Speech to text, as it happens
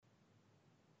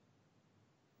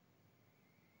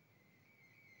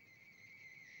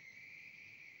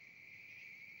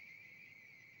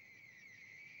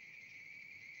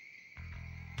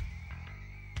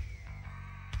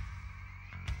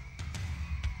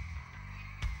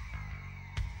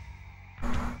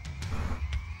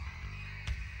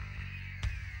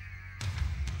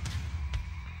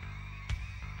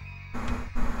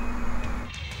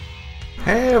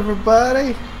Hey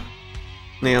everybody!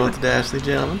 Neil with the Dashley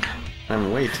gentlemen.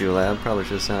 I'm way too loud, probably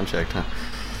should have sound checked, huh?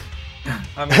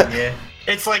 I mean, yeah.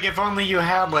 It's like if only you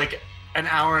had like an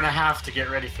hour and a half to get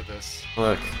ready for this.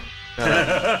 Look, I'm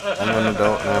an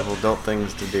adult and I have adult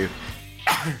things to do.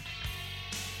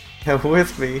 And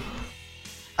with me,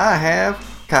 I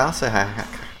have Kyle. Say hi,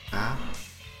 Kyle.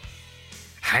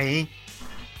 Hi.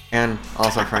 And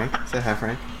also Frank. Say hi,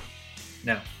 Frank.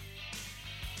 No.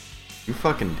 You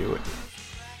fucking do it.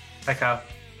 Hi, Kyle.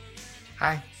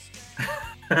 Hi.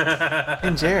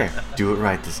 And Jared, do it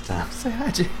right this time. Say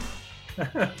hi, Jared.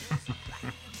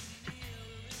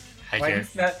 Hi, Jared.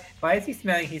 Why is he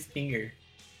smelling his finger?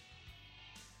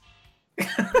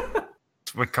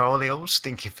 We call the old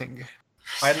stinky finger.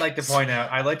 I'd like to point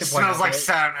out. Smells like that,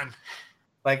 salmon.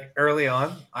 like early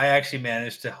on, I actually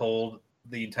managed to hold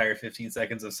the entire 15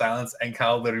 seconds of silence, and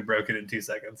Kyle literally broke it in 2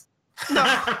 seconds. No,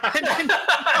 I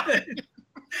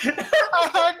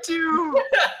had to.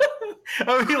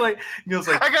 I mean, like he was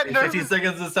like, I got 15 nervous.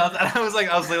 seconds of silence, and I was like,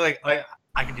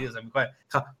 I can do this. I'm quiet.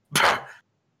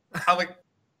 I'm like,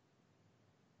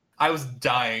 I was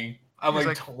dying. I'm He's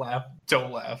like, like- don't laugh,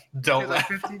 don't laugh, It don't was like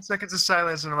laugh. 15 seconds of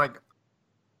silence, and I'm like,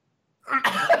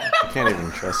 I can't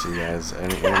even trust you guys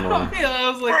anymore. Yeah, I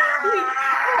was like,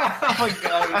 oh my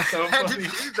god, it was so I had to funny.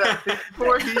 do that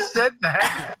before he said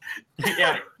that.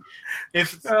 Yeah.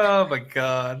 If Oh my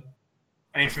god.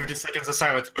 I need 50 seconds of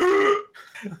silence.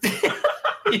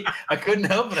 I couldn't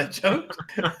help it, I choked.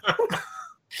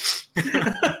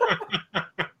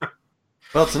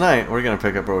 Well, tonight we're going to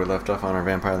pick up where we left off on our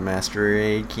Vampire the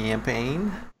Masquerade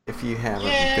campaign. If you haven't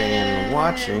been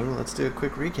watching, let's do a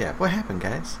quick recap. What happened,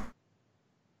 guys?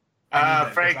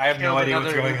 Frank, I have no killed idea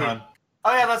what's another going Uber. on.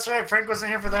 Oh yeah, that's right. Frank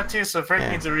wasn't here for that too, so Frank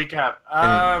Yeah. needs a recap.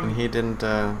 And he didn't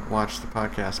watch the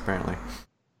podcast, apparently.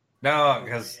 No,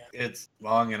 because it's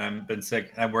long and I've been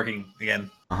sick. I'm working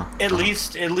again. At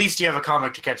least you have a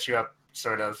comic to catch you up,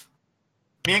 sort of.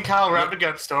 Me and Kyle robbed a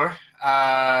gun store.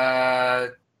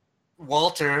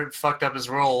 Walter fucked up his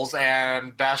rolls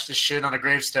and bashed his shit on a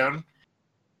gravestone,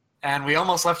 and we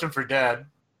almost left him for dead.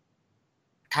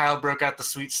 Kyle broke out the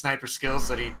sweet sniper skills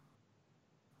that he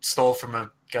stole from a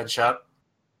gun shop.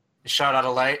 He shot out a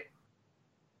light,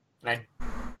 and I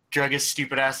drug his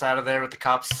stupid ass out of there with the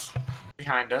cops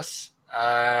behind us.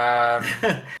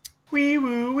 Wee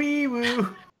woo, wee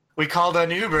woo. We called an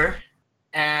Uber,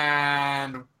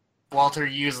 and Walter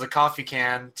used the coffee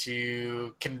can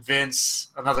to convince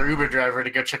another Uber driver to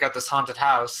go check out this haunted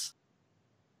house,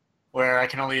 where I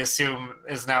can only assume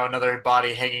is now another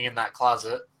body hanging in that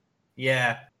closet.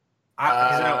 Yeah.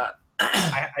 I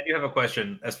do have a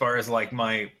question as far as like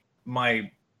my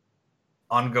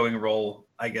ongoing role,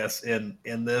 I guess, in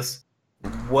this.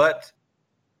 What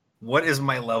is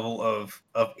my level of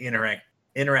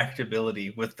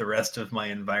interactability with the rest of my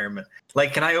environment?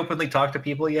 Like, can I openly talk to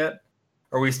people yet?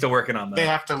 Or are we still working on that? They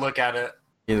have to look at it.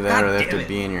 Either that God or they have damn to it.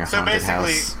 be in your So haunted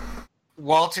basically- house.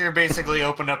 Walter basically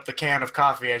opened up the can of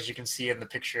coffee, as you can see in the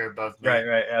picture above me.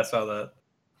 Right. I saw that.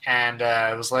 And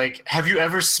it was like, have you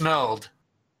ever smelled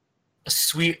a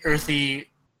sweet, earthy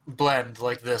blend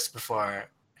like this before?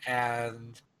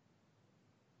 And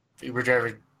the Uber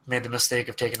driver made the mistake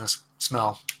of taking a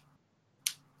smell.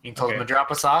 He told him Okay. to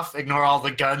drop us off, ignore all the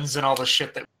guns and all the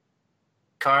shit that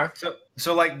car.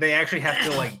 So like they actually have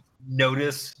to like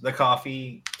notice the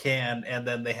coffee can, and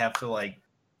then they have to like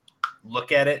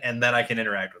look at it, and then I can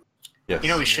interact with it. Yes. You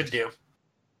know what we should do?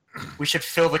 We should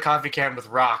fill the coffee can with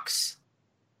rocks.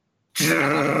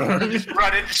 Just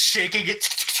run it, shaking it.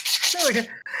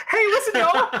 Hey, listen,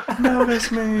 y'all!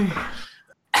 Notice me.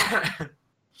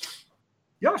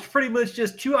 Y'all should pretty much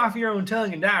just chew off your own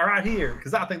tongue and die right here,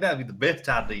 because I think that'd be the best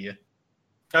idea.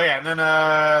 Oh yeah, and then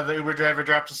the Uber driver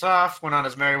dropped us off, went on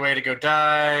his merry way to go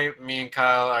die. Me and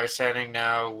Kyle are standing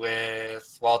now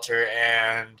with Walter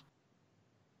and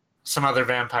some other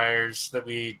vampires that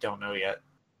we don't know yet.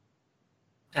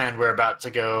 And we're about to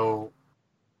go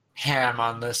ham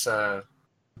on this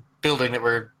building that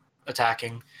we're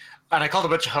attacking. And I called a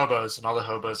bunch of hobos, and all the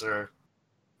hobos are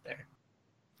there.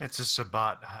 It's a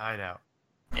sabbat hideout.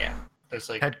 Yeah, there's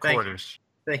like... Headquarters.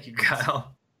 Thank you,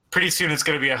 Kyle. Pretty soon it's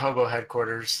going to be a hobo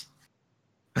headquarters.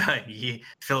 Yeah,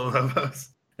 fill with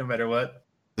hobos, no matter what.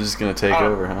 They're just going to take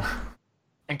over, huh?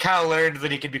 And Kyle learned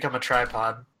that he could become a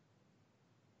tripod.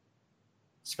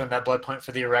 Spend that blood point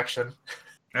for the erection.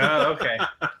 Oh, okay.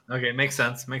 Okay, makes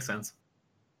sense.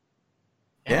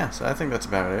 Yeah, so I think that's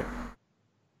about it.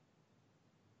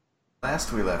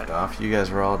 Last we left off, you guys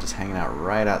were all just hanging out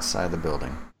right outside the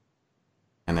building.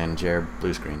 And then Jared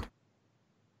blue screened.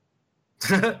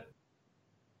 So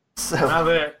Now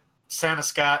that Santa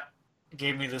Scott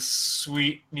gave me this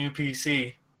sweet new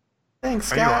PC.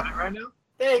 Thanks, Are you on Scott. it right now?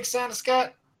 Thanks, Santa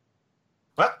Scott.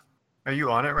 What? Are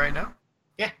you on it right now?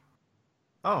 Yeah.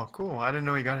 Oh, cool. I didn't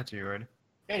know he got it to you already.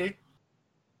 Hey, dude.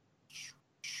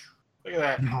 Look at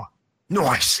that. No.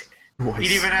 Nice.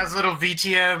 It even has little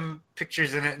VTM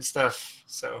pictures in it and stuff.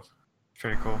 So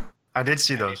Pretty cool. I did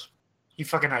see those. he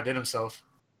fucking outdid himself.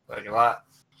 Like a lot.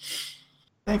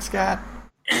 Thanks, Scott.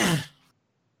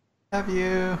 Love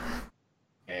you.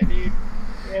 Hey, dude.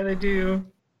 Yeah, they do.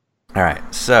 All right,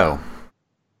 so,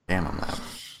 damn, I'm loud.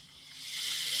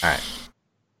 All right,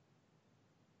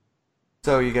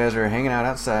 so you guys are hanging out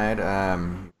outside.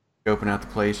 You open out the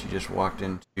place. You just walked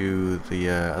into the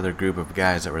other group of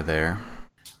guys that were there.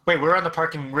 Wait, we're in the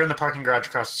parking garage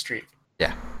across the street.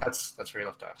 Yeah, That's where you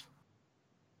left off.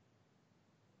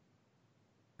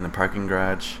 in the parking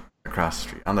garage across the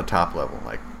street, on the top level,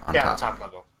 like on Yeah, top. the top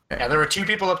level. Okay. Yeah, there were 2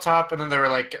 people up top, and then there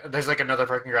were there's another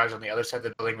parking garage on the other side of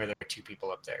the building where there were 2 people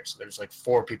up there. So there's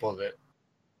 4 people that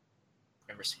I've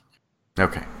never seen.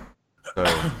 Okay,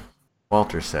 so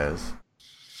Walter says,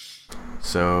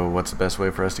 so what's the best way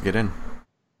for us to get in?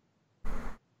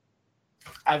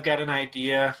 I've got an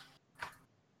idea.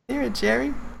 Hear it,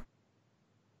 Jerry.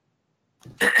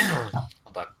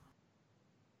 Hold on.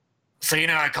 So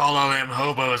I called all them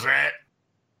hobos, right?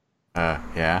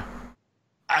 Yeah.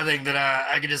 I think that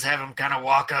I could just have them kind of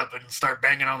walk up and start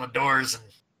banging on the doors and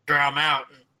draw them out.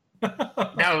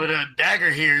 Now that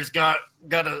Dagger here's got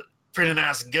a pretty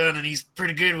nice gun and he's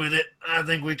pretty good with it, I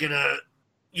think we could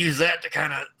use that to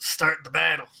kind of start the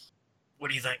battle. What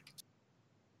do you think?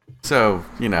 So,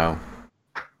 no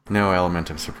element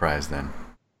of surprise then.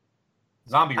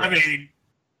 Zombie I rush. mean,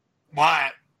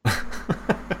 why?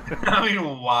 I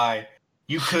mean, why?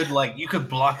 You could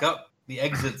block up the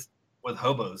exits with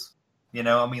hobos.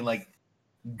 Gum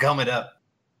it up.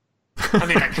 I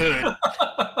mean, I could.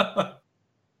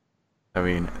 I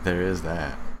mean, there is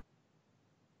that.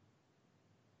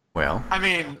 Well, I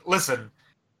mean, listen.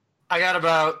 I got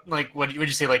about, what would you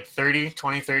say,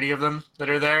 30 of them that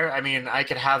are there? I mean, I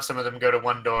could have some of them go to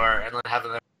one door and then have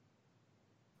them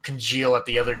congeal at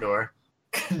the other door.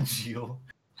 Congeal.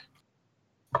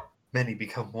 Many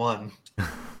become one.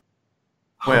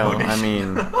 well, Hobo I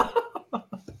nation. mean,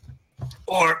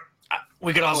 Or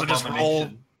we could also just roll.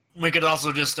 Abomination. We could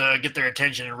also just get their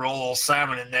attention and roll old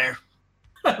Simon in there.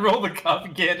 Roll the coffee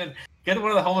can and get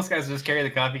one of the homeless guys to just carry the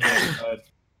coffee can.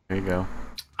 there you go.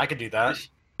 I could do that.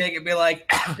 They could be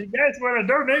like, "You guys want to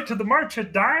donate to the March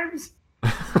of Dimes?"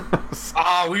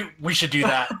 We should do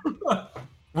that.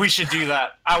 We should do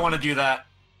that. I want to do that.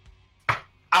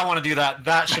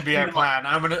 That should be our plan.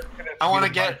 I want to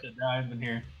get. March of Dimes in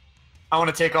here. I want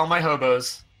to take all my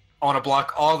hobos. I want to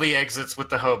block all the exits with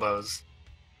the hobos.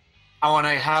 I want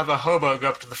to have a hobo go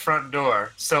up to the front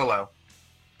door solo,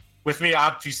 with me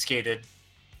obfuscated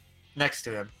next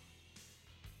to him,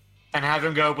 and have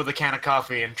him go up with a can of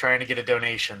coffee and trying to get a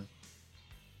donation.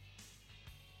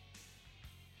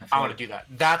 I want to do that.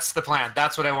 That's the plan.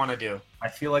 That's what I want to do. I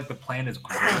feel like the plan is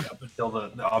great up until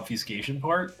the obfuscation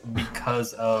part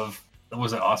because of,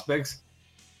 was it Auspex?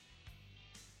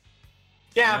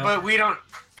 Yeah, Yeah. but we don't.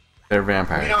 They're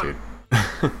vampires, We don't-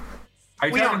 dude. Are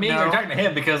you We talking don't to me or are know. you talking to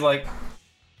him? Because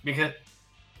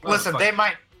Listen, they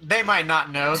might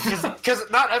not know because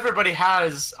not everybody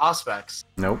has Auspex.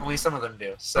 Nope. Only some of them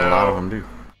do. So A lot of them do.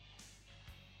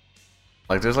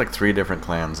 There's 3 different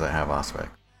clans that have Osbeck.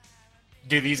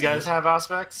 do these guys have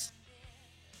Auspex?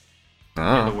 You're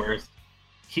the Oh. worst.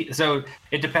 So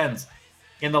it depends.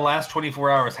 In the last 24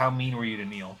 hours, how mean were you to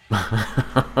Neil?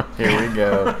 Here we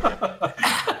go.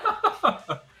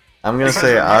 I'm gonna Because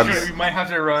say odds. You might have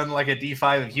to run like a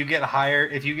D5. If you get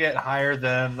higher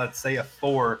than, let's say, a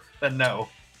 4, then no.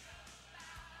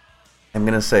 I'm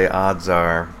gonna say odds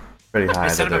are pretty high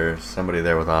said that there's somebody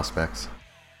there with Ospex.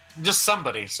 Just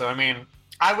somebody. So I mean,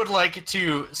 I would like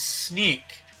to sneak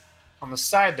on the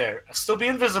side there, still be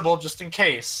invisible just in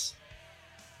case,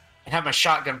 and have my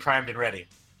shotgun primed and ready.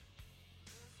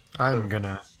 I'm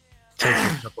gonna take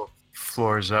a couple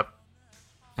floors up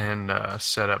and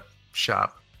set up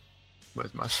shop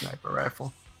with my sniper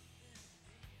rifle.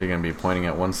 You're gonna be pointing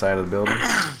at one side of the building.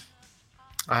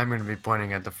 I'm gonna be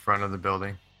pointing at the front of the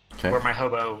building. Okay. Where my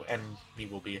hobo and me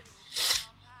will be.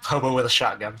 Hobo with a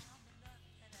shotgun.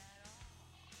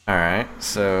 All right.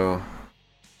 So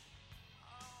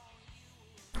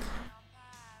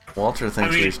Walter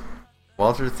thinks I mean,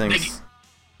 Walter thinks.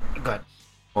 Go ahead.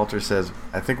 Walter says,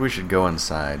 "I think we should go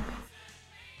inside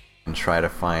and try to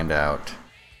find out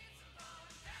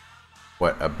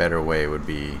what a better way would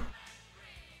be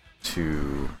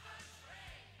to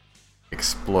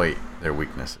exploit their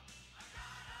weaknesses.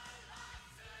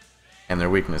 And their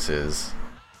weakness is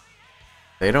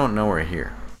they don't know we're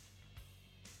here.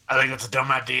 I think that's a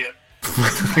dumb idea.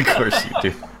 Of course you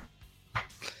do.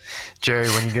 Jerry,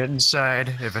 when you get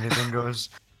inside, if anything goes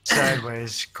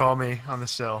sideways, call me on the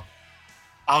cell.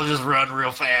 I'll just run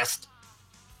real fast.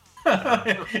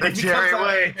 If he Jerry comes out-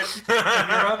 way. if he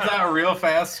runs out real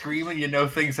fast screaming, you know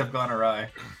things have gone awry.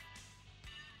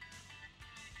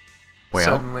 Well,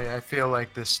 Suddenly, I feel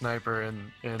like this sniper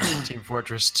in Team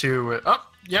Fortress 2. Oh,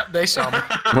 yep, they saw me.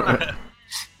 I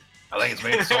think it's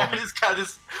made it I just got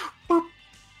this.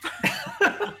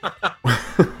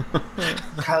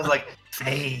 I was like,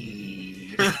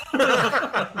 fade.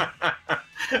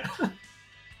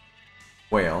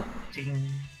 well, Ding.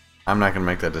 I'm not gonna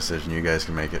make that decision. You guys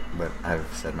can make it, but I've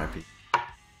said my piece.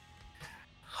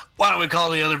 Why don't we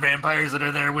call the other vampires that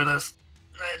are there with us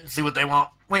and see what they want?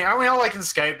 Wait, aren't we all like in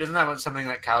Skype? Isn't that what something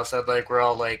that Kyle said? Like we're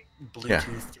all like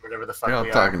Bluetooth or whatever the fuck We're all we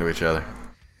are. talking to each other.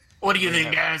 What do you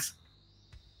think, guys?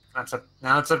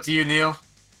 Now it's up to you, Neil.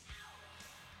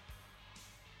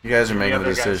 You guys are The making the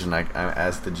other guys. decision.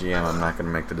 As the GM, I'm not gonna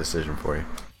make the decision for you.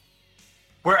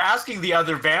 We're asking the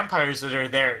other vampires that are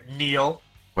there, Neil.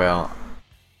 Well,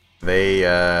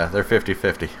 they're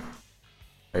 50-50.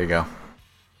 There you go.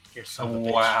 You're son of a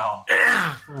bitch. Wow.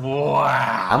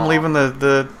 Wow. I'm leaving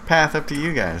the path up to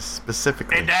you guys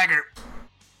specifically. Hey, Dagger,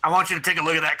 I want you to take a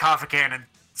look at that coffee can and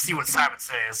see what Simon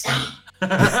says.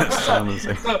 Simon's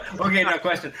like- So, okay, no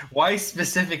question. Why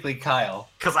specifically Kyle?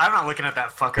 Because I'm not looking at that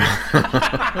fucker.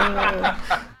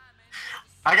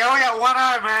 I only got one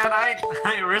eye, man.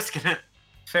 I ain't risking it.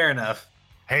 Fair enough.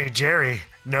 Hey, Jerry,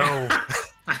 no.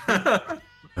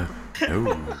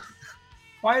 Ooh.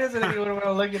 Why doesn't anyone want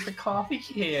to look at the coffee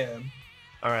can?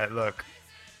 All right, look.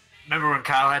 Remember when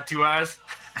Kyle had two eyes?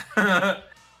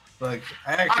 Look,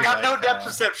 I actually I got like no depth Kyle.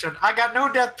 perception. I got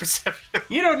no depth perception.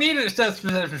 You don't need a depth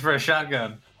perception for a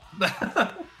shotgun.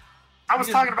 I was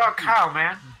talking about Kyle,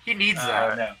 man. He needs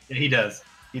that. No, yeah, he does.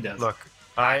 He does. Look,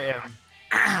 I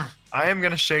am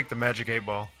gonna shake the magic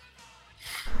 8-ball.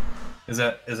 Is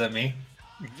that me?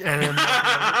 And then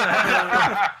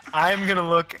I am gonna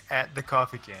look at the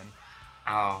coffee can,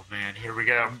 Oh, man. Here we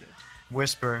go.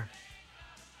 whisper,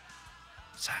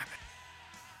 Simon,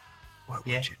 what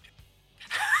Yeah. would you do?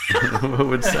 What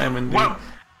would Simon do?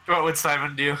 What would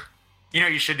Simon do? You know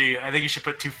what you should do? I think you should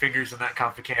put 2 fingers in that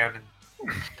coffee can. And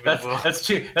That's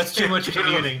too much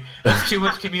communing. That's too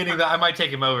much communing that I might take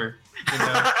him over. You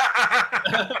know?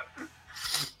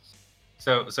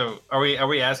 So are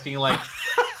we asking like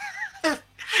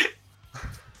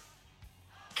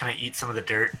Can I eat some of the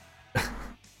dirt?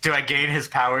 Do I gain his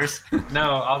powers?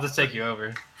 no, I'll just take you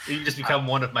over. You can just become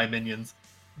one of my minions.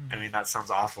 I mean, that sounds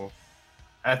awful.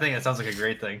 I think it sounds like a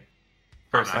great thing.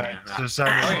 I'm Personally. not doing So that.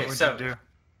 Simon, Okay, what would so- you do?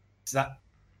 It's not,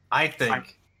 I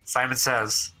think Simon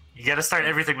says. You gotta start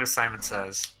everything with Simon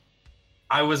says.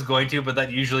 I was going to, but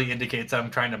that usually indicates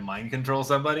I'm trying to mind control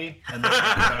somebody, and that's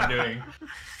what I'm doing.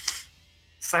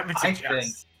 Simon I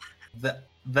suggests. think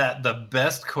that the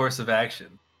best course of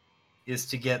action is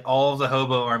to get all of the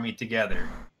hobo army together,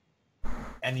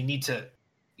 and you need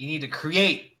to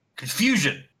create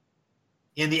confusion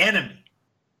in the enemy.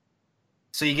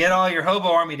 So you get all your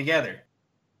hobo army together,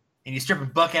 and you strip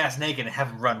them buck ass naked and have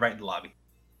them run right in the lobby.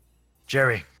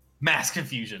 Jerry, Mass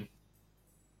confusion.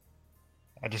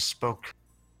 I just spoke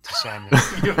to Simon.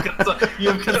 You have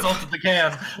consulted the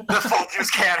can. The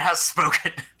Folgers can has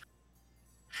spoken.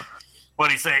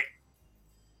 What'd he say?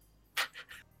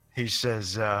 He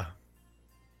says,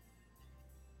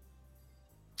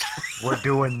 we're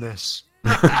doing this.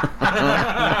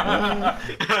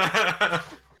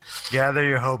 Gather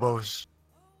your hobos.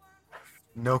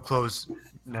 No clothes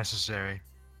necessary.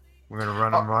 We're gonna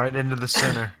run them right into the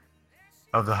center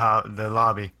of the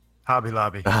lobby. Hobby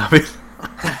Lobby. Right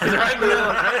in the middle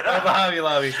of the Hobby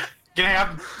Lobby. Can I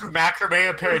have macrame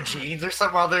a pair of jeans or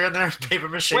something while they're in there? Paper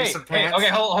mache some pants? Okay,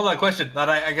 hold on. Question that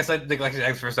I guess I neglected to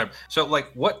ask first time. So, like,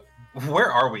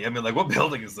 where are we? I mean, like, what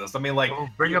building is this? I mean, like, Oh,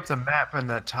 bring up the map in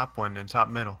that top one in top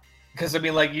middle. because I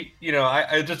mean, like, you know,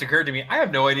 it just occurred to me, I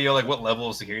have no idea like what level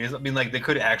of security is. I mean, like, they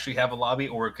could actually have a lobby,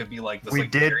 or it could be like this We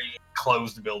like did- very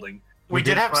closed building. We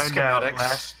did have find out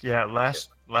schematics.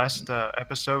 last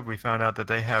episode we found out that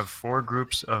they have 4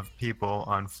 groups of people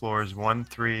on floors 1,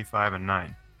 3, 5, and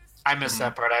 9. I missed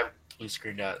that part. I blue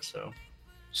screened out, so.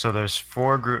 So there's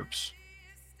 4 groups.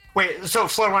 Wait, so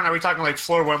floor 1, are we talking like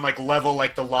floor 1, like level,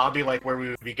 like the lobby, like where we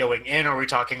would be going in, or are we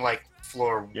talking like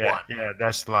floor 1? Yeah,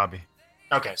 that's the lobby.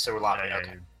 Okay, so we're lobby, Yeah,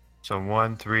 okay. yeah. So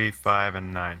 1, 3, 5,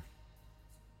 and 9.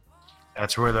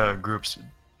 That's where the groups.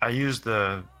 I used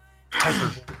the type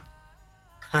of.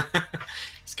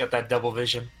 He's got that double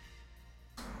vision.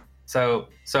 So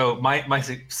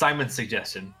Simon's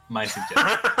suggestion, my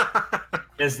suggestion,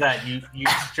 is that you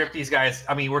strip these guys.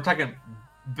 I mean, we're talking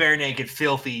bare naked,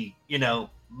 filthy,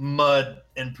 mud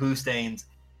and poo stains,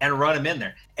 and run them in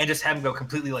there, and just have them go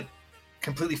completely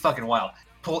fucking wild.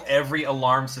 Pull every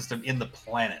alarm system in the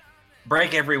planet,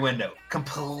 break every window,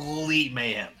 complete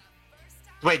mayhem.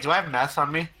 Wait, do I have meth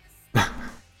on me?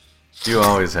 You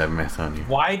always have meth on you.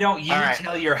 Why don't you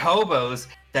tell your hobos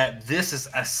that this is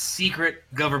a secret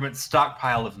government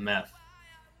stockpile of meth?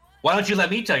 Why don't you let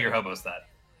me tell your hobos that?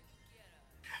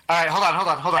 All right, hold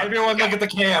on. Everyone look at the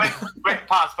cam. Wait,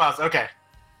 pause. Okay.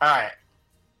 All right.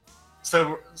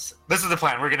 So this is the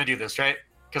plan. We're gonna do this, right?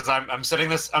 Because I'm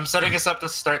setting us up to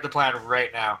start the plan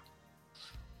right now.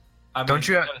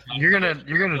 You're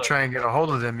gonna try and get a hold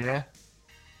of them, yeah?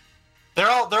 They're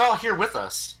all here with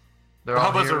us. They're the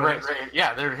all hobos here are with right. us?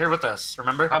 Yeah, they're here with us.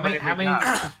 Remember? How many?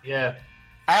 Yeah.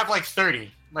 I have like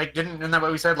 30. Like, isn't that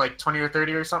what we said? Like 20 or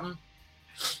 30 or something?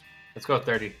 Let's go with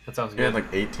 30. That sounds You good. had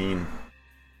like 18.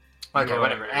 Okay,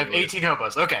 whatever. I have 18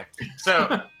 hobos. Okay,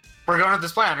 so we're going with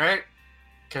this plan, right?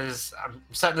 Because I'm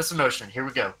setting this in motion. Here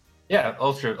we go. Yeah,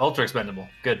 ultra expendable.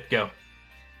 Good, go.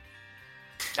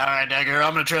 All right, Dagger,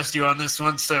 I'm going to trust you on this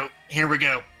one, so here we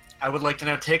go. I would like to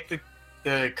now take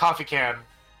the coffee can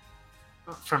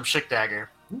from Schickdagger.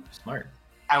 Ooh, smart.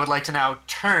 I would like to now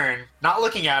turn, not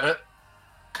looking at it,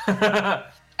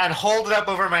 and hold it up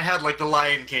over my head like the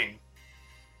Lion King.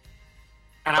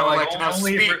 And I would like to now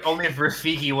speak. Only if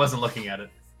Rafiki wasn't looking at it.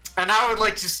 And I would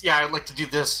like to, I would like to do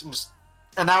this.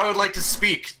 And I would like to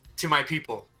speak to my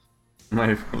people.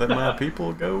 Let my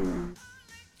people go.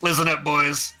 Listen up,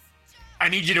 boys. I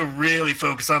need you to really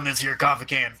focus on this here coffee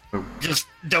can. Oh. Just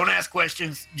don't ask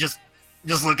questions. Just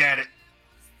look at it.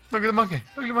 Look at the monkey.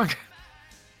 Look at the monkey.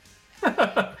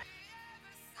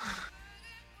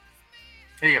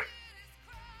 Here you go.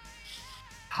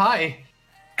 Hi.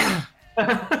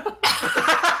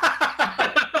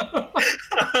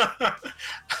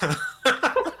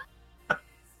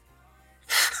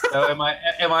 So am I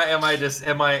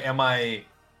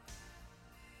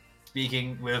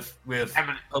speaking with Emanate.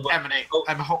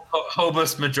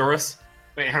 Hobus Majoris?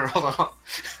 Wait, hold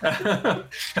on.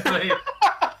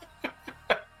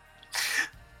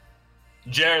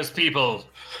 Jer's people.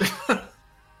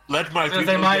 Let my people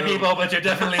They're my go. people, but you're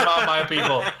definitely not my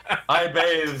people. I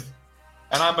bathe,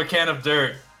 and I'm a can of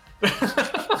dirt.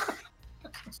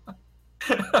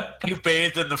 You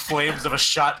bathed in the flames of a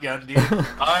shotgun, dude.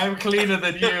 I'm cleaner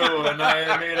than you, and I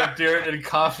am made of dirt and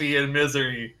coffee and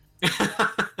misery.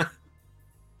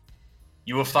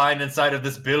 You will find inside of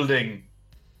this building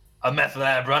a meth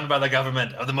lab run by the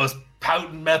government of the most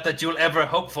potent meth that you'll ever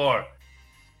hope for.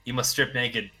 You must strip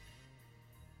naked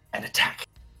and attack.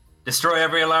 Destroy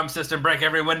every alarm system, break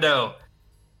every window.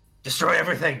 Destroy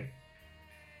everything.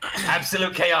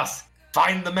 Absolute chaos.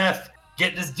 Find the meth.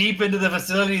 Get as deep into the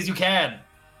facility as you can.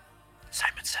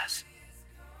 Simon says.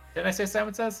 Did I say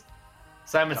Simon says?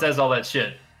 Simon says all that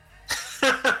shit.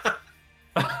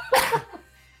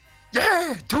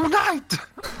 Yeah, tonight.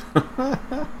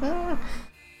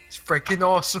 It's freaking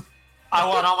awesome. I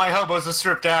want all my hobos to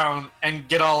strip down and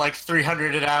get all like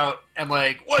 300'd out and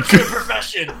like, what's your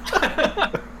profession?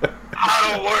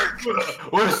 I don't work.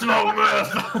 We're smoke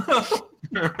meth.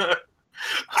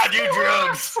 I do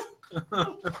drugs.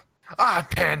 I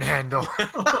panhandle.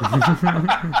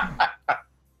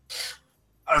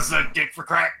 I suck dick for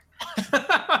crack.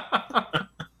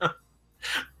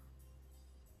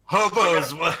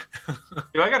 Hobos, what?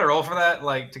 Do I got to roll for that,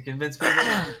 like, to convince people?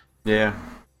 Yeah.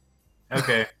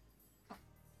 Okay.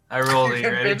 I rolled it. You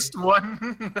ready? Convinced one.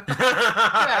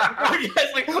 Yeah. You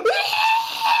guys like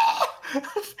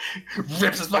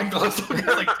rips his fucking clothes off.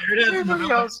 Like, there it is.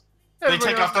 Everybody else. They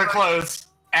take off their clothes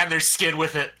and their skin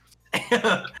with it.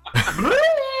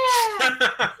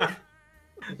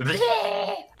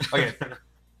 Okay.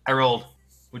 I rolled.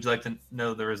 Would you like to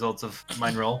know the results of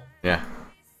mine roll? Yeah.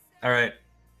 All right.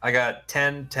 I got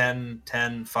 10, 10,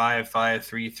 10, 5, 5,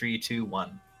 3, 3, 2,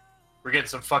 1. We're getting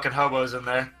some fucking hobos in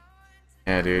there.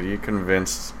 Yeah, dude, you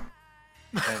convinced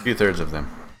 2/3 of them.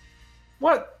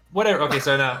 What? Whatever. Okay,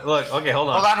 so now, look. Okay, hold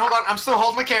on. Hold on. I'm still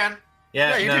holding the can.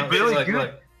 Yeah, you no, did really look, good.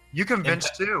 Look. You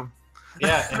convinced too.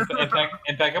 Yeah,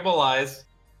 impeccable lies,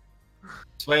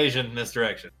 persuasion,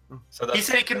 misdirection. So that's, He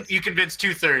said you convinced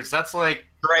 2/3. That's like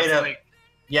straight that's up. like,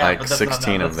 Yeah, Like but that's not-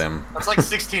 16 of that's- them. that's like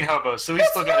 16 hobos. So we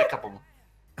still got a couple more.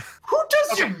 Who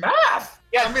does your math?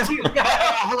 Yeah,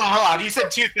 hold on. You said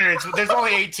 2/3, but there's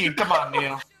only 18. Come on,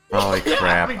 Neil. Holy Yeah,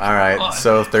 crap. I mean, Alright, come on.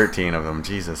 so 13 of them.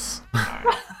 Jesus.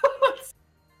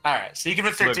 All right, so you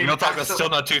convinced Look, 13. real talk, that's still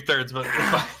not 2/3, but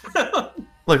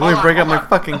Look, let Hold me on, break up hold my on.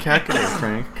 fucking calculator,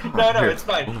 Frank. No, Here. it's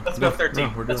fine. Let's go 13.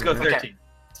 No, we're Let's doing go it. 13.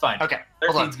 It's fine. Okay,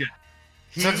 hold on. 13's good.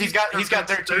 Since he's got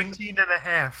 13. 13 and a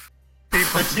half.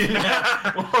 People.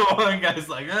 One guy's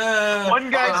like, One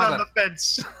guy's hold on on. the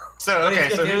fence. So okay,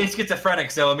 so he's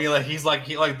schizophrenic. So I mean, like he's like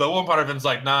the one part of him's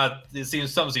like, nah,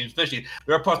 something seems fishy.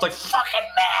 The other part's like, fucking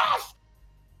math.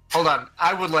 hold on.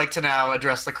 I would like to now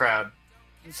address the crowd,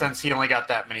 since he only got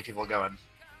that many people going.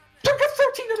 Took a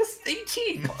 13 out of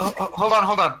 18. Hold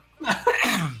on.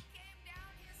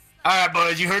 All right,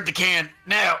 boys, you heard the can.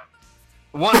 Now,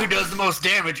 the one who does the most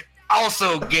damage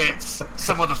also gets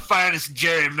some of the finest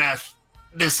Jerry meth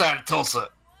this side of Tulsa.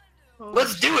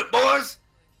 Let's do it, boys.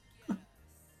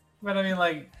 But I mean,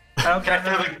 like, I don't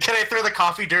Can I throw the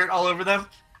coffee dirt all over them?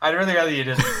 I'd really rather you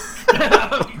just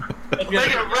Make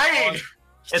it rain.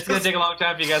 It's gonna take a long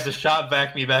time for you guys to shot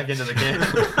back me back into the game.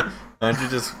 Why don't you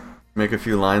just make a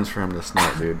few lines for him to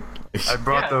snort, dude? I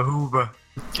brought the Hoover.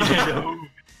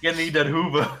 You need that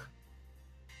Hoover.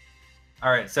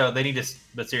 All right, so they need to,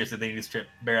 but seriously, they need to strip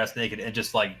bare ass naked and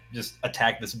just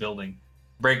attack this building,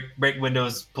 break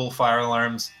windows, pull fire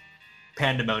alarms,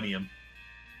 pandemonium.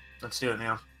 Let's do it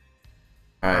now.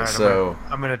 All right, Alright, so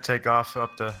I'm gonna take off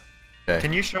up the. okay.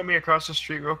 Can you show me across the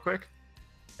street real quick?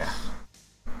 Yeah.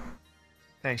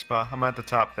 Thanks, Pa. I'm at the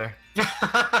top there.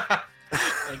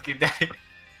 Thank you, Daddy.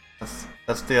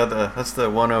 That's the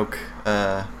One Oak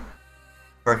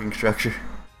parking structure.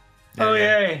 Oh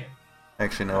yeah. yay!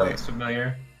 Actually, no, Oh, wait. that's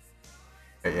familiar.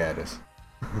 Yeah, it is.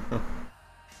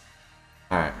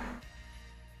 Alright.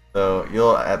 So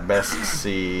you'll at best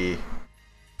see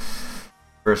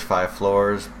first 5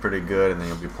 floors pretty good, and then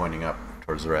you'll be pointing up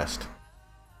towards the rest.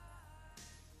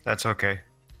 That's okay.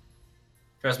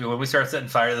 Trust me, when we start setting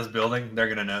fire to this building, they're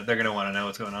gonna know. They're gonna want to know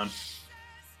what's going on.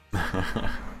 I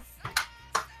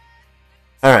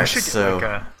Alright, should get so like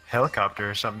a helicopter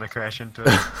or something to crash into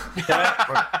it.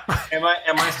 Am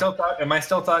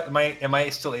I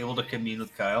still able to commune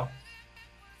with Kyle?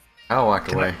 I'll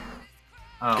walk away.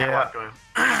 Oh. Yeah.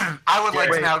 I would like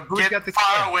Wait, to now who's get got the far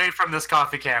can? away from this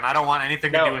coffee can. I don't want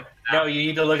anything to do No, with it. no, you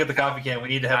need to look at the coffee can. We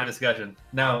need to have a discussion.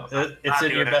 No, it's not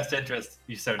in your doing it. best interest.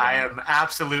 You so dumb. I am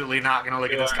absolutely not going to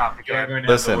look at this coffee You're can. going to have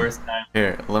Listen. the worst time.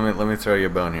 Here, let me throw you a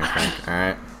bone here, Frank.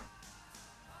 Alright?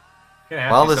 You're gonna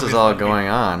have While to. this is Somebody's all gonna going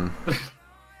on,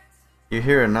 you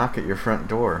hear a knock at your front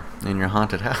door in your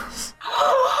haunted house.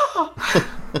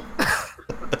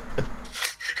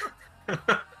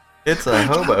 It's a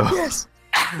hobo. Yes.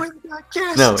 We got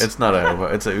guests. No, it's not a hobo.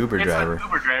 It's an Uber It's driver. an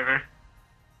Uber driver.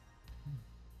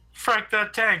 Frank the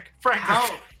tank. Frank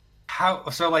the How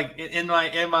so? Like in my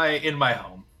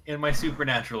home, in my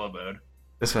supernatural abode.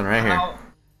 This one right here. How,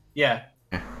 yeah.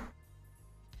 Yeah.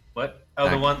 What? Oh,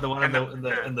 Back. the one in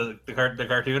the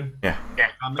cartoon. Yeah. Yeah,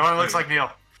 the one that looks like Neil.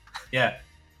 Yeah.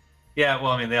 Yeah.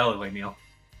 Well, I mean, they all look like Neil.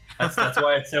 That's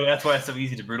why it's so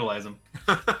easy to brutalize them.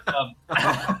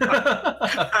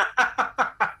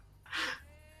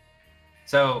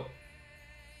 So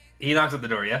he knocks at the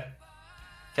door. Yeah.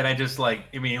 Can I just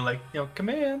come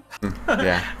in?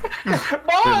 Yeah.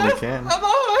 Boss, Certainly can.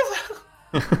 boss.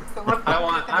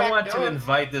 I want to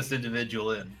invite this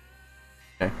individual in.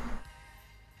 Okay.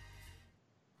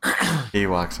 He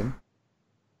walks in.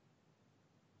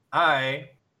 I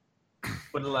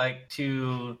would like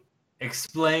to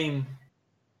explain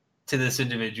to this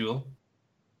individual.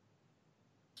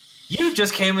 You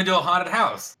just came into a haunted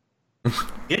house.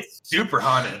 It's super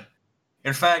haunted.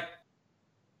 In fact,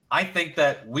 I think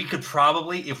that we could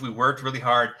probably, if we worked really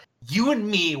hard, you and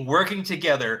me working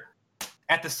together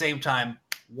at the same time,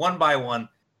 one by one,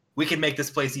 we can make this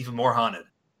place even more haunted.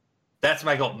 That's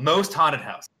my goal. Most haunted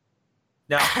house.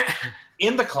 Now,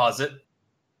 in the closet,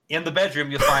 in the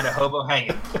bedroom, you'll find a hobo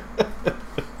hanging.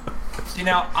 See,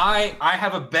 now, I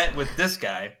have a bet with this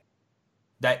guy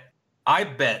that I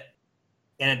bet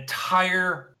an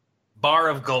entire bar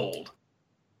of gold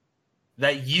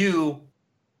that you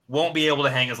won't be able to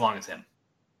hang as long as him.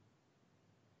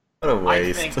 What a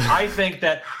waste. I think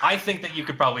that you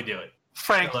could probably do it.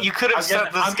 Frank, Look, you could have I'm sent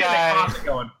getting- this guy.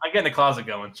 I'm getting the closet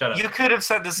going. Shut up. You could have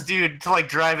sent this dude to like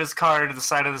drive his car to the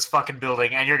side of this fucking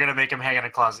building, and you're gonna make him hang in a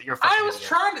closet. You're fucking I was idiot.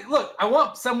 trying to look. I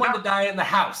want someone to die in the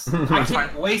house. I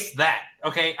can't waste that.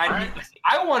 Okay,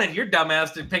 I wanted your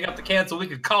dumbass to pick up the can so we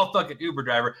could call fucking Uber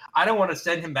driver. I don't want to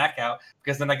send him back out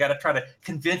because then I got to try to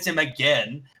convince him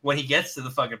again when he gets to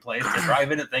the fucking place to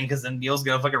drive in the thing because then Neil's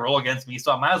gonna fucking roll against me.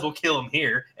 So I might as well kill him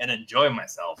here and enjoy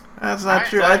myself. That's not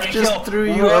true. So I can just kill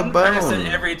threw you a one person bone.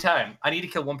 every time. I need to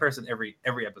kill one person every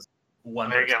episode. One.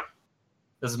 There you person. go.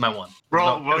 This is my one.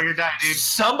 Roll No, your die, dude.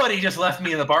 Somebody just left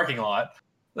me in the parking lot.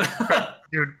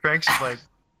 Dude, Frank's like,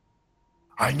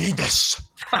 I need this.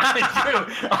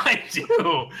 I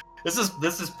do. This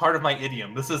is part of my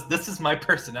idiom. This is my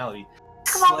personality.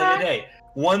 Come on, Slay man. a day.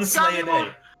 One slay a day.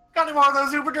 Got any more of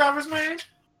those Uber drivers, man?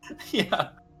 Yeah,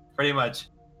 pretty much.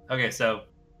 Okay, so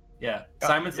yeah,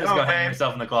 Simon says Yo, go hang man.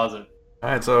 yourself in the closet. All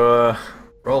right, so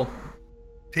roll.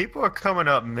 People are coming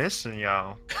up missing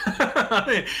y'all.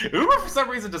 Uber for some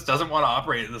reason just doesn't want to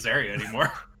operate in this area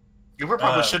anymore. Uber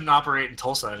probably shouldn't operate in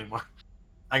Tulsa anymore.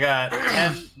 I got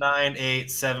 10, 9,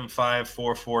 8, 7, 5,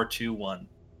 4, 4, 2, 1.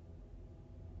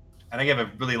 And I gave a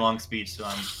really long speech, so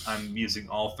I'm using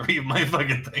all 3 of my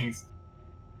fucking things.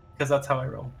 Because that's how I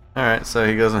roll. All right, so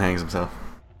he goes and hangs himself.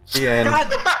 The end. God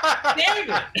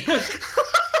damn it!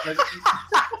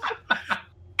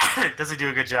 Does he do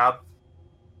a good job?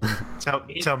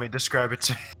 Tell me, describe it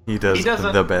to me. He does He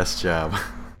doesn't- the best job.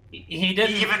 He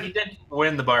didn't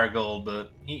win the bar of gold,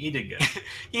 but he did good.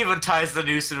 He even ties the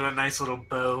noose into a nice little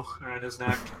bow around his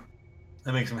neck.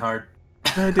 That makes me hard.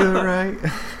 Did I do it right?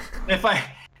 If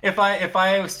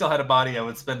I still had a body, I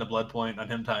would spend a blood point on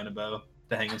him tying a bow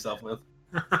to hang himself with.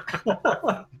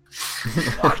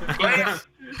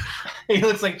 He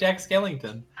looks like Jack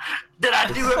Skellington. Did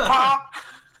I do it, Paul?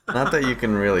 Not that you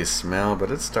can really smell,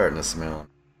 but it's starting to smell.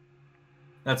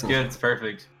 That's good. It's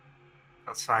perfect.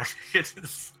 That's fine. Gonna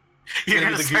You're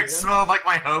gonna be the start good- smelling like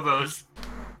my hobos.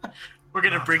 We're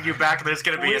gonna bring you back, and there's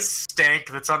gonna be a Wait. stank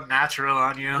that's unnatural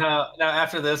on you. No,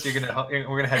 after this, we're gonna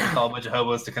have to call a bunch of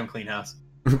hobos to come clean house.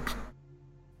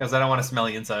 Because I don't want to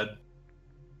smelly inside.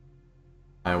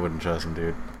 I wouldn't trust him,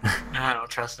 dude. I don't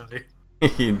trust him, dude.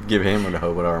 You'd give him a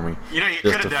hobo army You know, you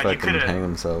could just to have done. fucking hang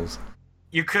themselves.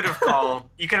 You could have called.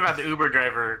 You could have had the Uber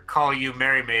driver call you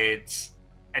Merry Maids,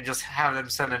 and just have them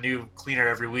send a new cleaner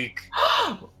every week.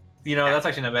 You know, that's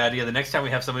actually not a bad idea. The next time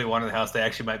we have somebody wander the house, they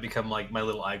actually might become like my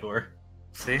little Igor.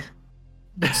 See?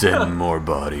 Send more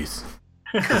bodies.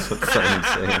 That's what Simon's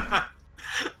saying.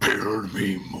 Build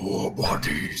me more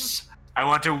bodies. I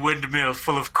want a windmill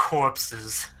full of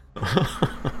corpses.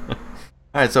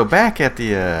 Alright, so back at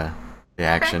the action,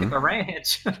 Back at the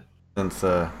ranch. since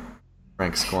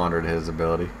Frank squandered his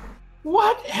ability.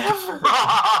 Whatever.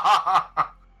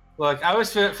 Look, I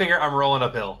always figure I'm rolling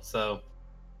uphill, so.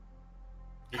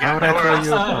 You Why got would I nowhere throw else.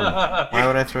 you a bone? Why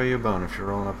would I throw you a bone if you're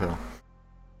rolling uphill?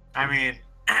 I mean,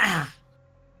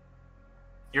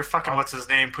 you're fucking what's his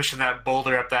name pushing that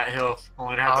boulder up that hill.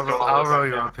 Only to have to go all I'll the way roll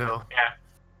you down. uphill.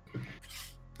 Yeah,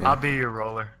 Yeah. I'll be your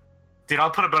roller. dude, I'll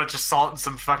put a bunch of salt and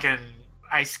some fucking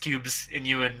ice cubes in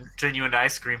you and turn you into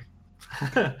ice cream.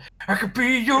 I could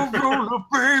be your roller,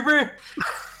 baby.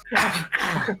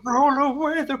 I could roll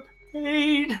away the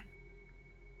pain.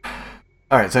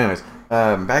 Alright, so anyways,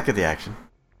 back at the action.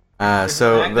 There's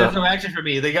no action for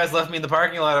me. The guys left me in the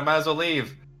parking lot. I might as well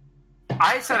leave.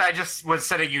 I said I just was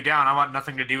setting you down. I want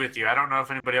nothing to do with you. I don't know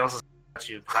if anybody else has got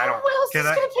you. 'Cause I don't.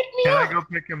 Can I go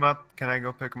pick him up? Can I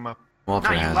go pick him up? Walter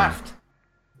No, you has him. left.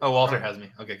 Oh, Walter has me.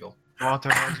 Okay, cool.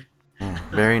 Walter, Yeah,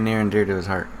 very near and dear to his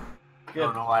heart. I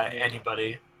don't know why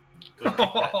anybody would pick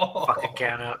that fucking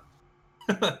can up.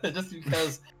 Just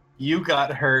because you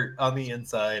got hurt on the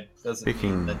inside doesn't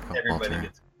Speaking mean that of everybody Walter.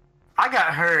 gets. I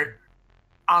got hurt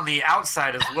on the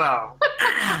outside as well.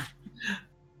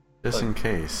 Just in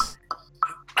case.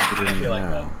 You I didn't feel like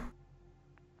know. that.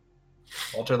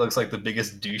 Walter looks like the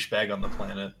biggest douchebag on the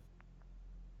planet.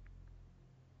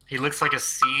 He looks like a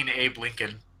seen Abe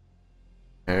Lincoln.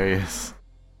 There he is.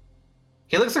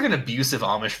 He looks like an abusive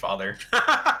Amish father.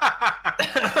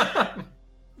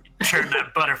 Turn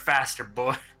that butter faster,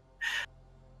 boy.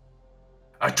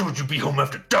 I told you be home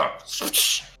after dark.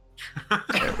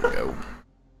 There we go.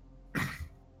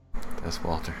 That's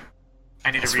Walter.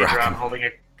 I need That's to read around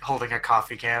rocking. holding a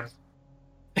coffee can.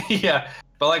 Yeah,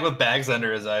 but like with bags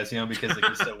under his eyes, you know, because like,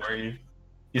 he's so worried.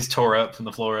 He's tore up from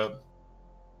the floor up.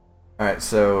 Alright,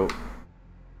 so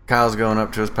Kyle's going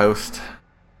up to his post.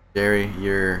 Jerry,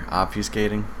 you're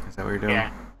obfuscating? Is that what you're doing?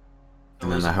 Yeah.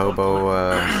 And then the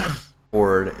hobo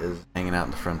horde is hanging out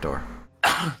in the front door.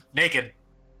 Naked.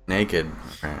 Naked, They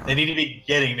apparently. need to be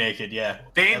getting naked, yeah.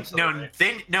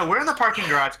 Absolutely. No, we're in the parking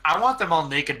garage. I want them all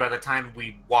naked by the time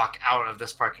we walk out of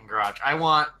this parking garage. I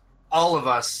want all of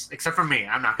us, except for me.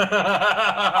 I'm not gonna.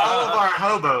 All of our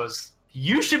hobos.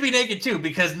 You should be naked too,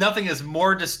 because nothing is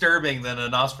more disturbing than a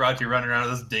Nosferatu running around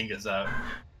with this dingus out.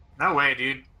 No way,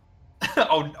 dude.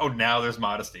 oh, now there's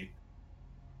modesty.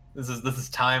 This is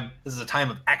time. This is a time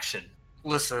of action.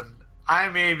 Listen, I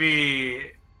may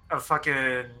be a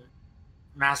fucking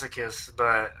masochist,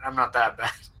 but I'm not that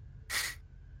bad.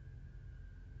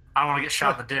 I don't want to get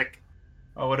shot in the dick.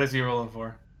 Oh, what is he rolling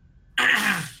for?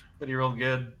 But he rolled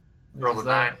good. What Roll was a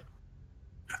that?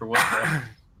 9. For what? though?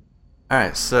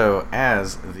 Alright, so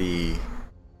as the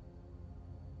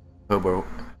hobo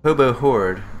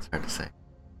horde, it's hard to say.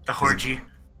 The orgy.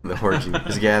 The orgy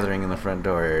is gathering in the front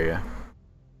door area.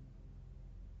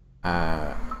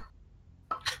 Out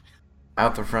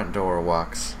the front door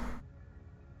walks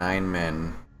 9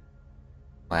 men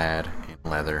clad in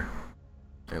leather.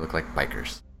 They look like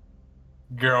bikers.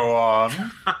 Go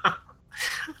on.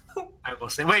 I will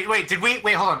say. Wait,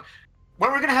 hold on.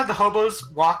 Weren't we gonna have the hobos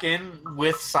walk in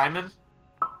with Simon?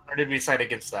 Or did we decide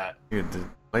against that? Dude, the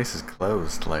place is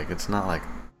closed. Like, it's not like...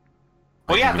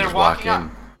 Well, you yeah, can they're just walk walking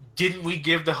up. Didn't we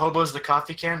give the hobos the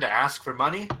coffee can to ask for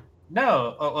money?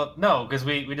 No, no, because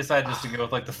we decided just to go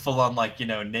with like the full-on like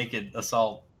naked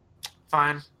assault.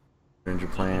 Fine. Change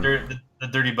your plan. The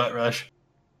dirty butt rush.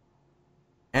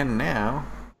 And now...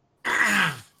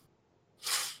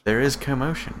 there is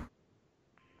commotion.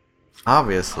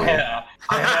 Obviously. Yeah,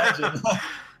 I imagine.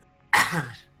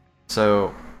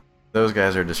 So, those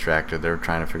guys are distracted. They're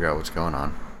trying to figure out what's going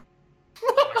on.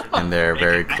 And they're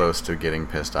very close to getting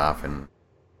pissed off and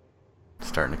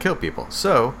starting to kill people.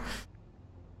 So,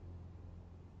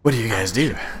 what do you guys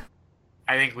do?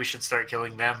 I think we should start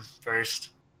killing them first.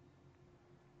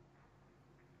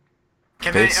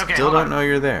 They still don't know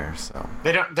you're there, so...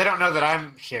 They don't know that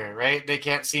I'm here, right? They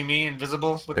can't see me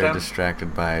invisible with They're them?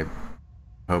 distracted by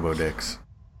hobo dicks.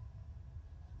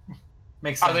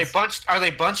 Makes sense. Are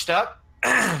they bunched up?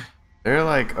 They're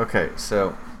like, okay,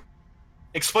 so...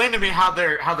 Explain to me how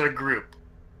they're grouped.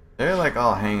 They're like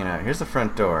all hanging out. Here's the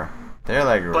front door. They're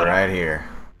like right here.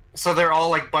 So they're all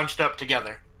like bunched up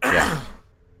together. Yeah.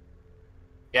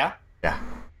 Yeah? Yeah.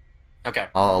 Okay.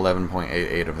 All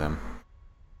 11.88 of them.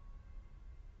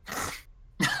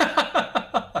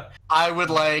 I would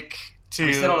like to...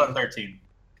 We settled on 13.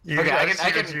 Okay,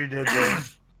 I can you did there.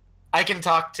 I can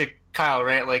talk to Kyle,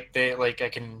 right? I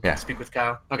can Yeah. speak with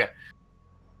Kyle. Okay.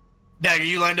 Dagger,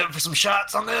 you lined up for some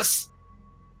shots on this?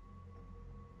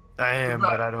 I am,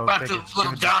 but I don't About think to it's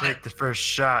little good to John take the first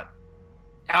shot.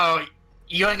 Oh,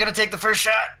 you ain't gonna take the first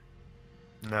shot?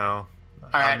 No.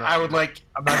 Alright, I would like...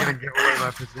 I'm not gonna give away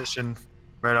my position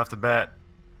right off the bat.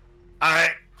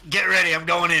 Alright, get ready, I'm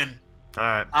going in.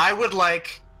 Alright. I would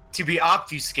like to be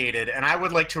obfuscated, and I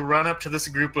would like to run up to this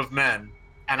group of men,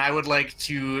 and I would like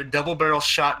to double-barrel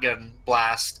shotgun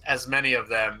blast as many of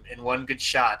them in one good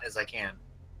shot as I can.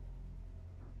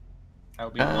 That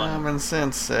would be one. Common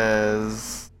sense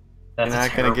says That's you're a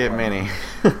not gonna get terrible many.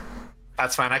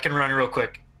 That's fine, I can run real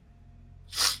quick.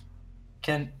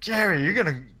 Can Jerry,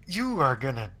 you are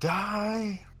gonna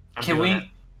die. I'm can doing we it.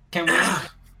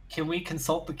 can we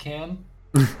consult the can?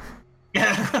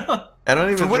 I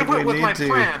don't even What think about we with my need to.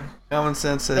 plan? Common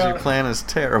sense says your plan is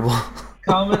terrible.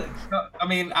 I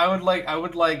mean, I would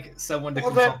like someone to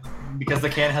Well, consult because the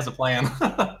can has a plan.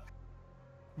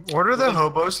 Order the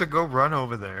hobos to go run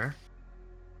over there.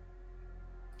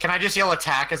 Can I just yell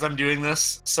attack as I'm doing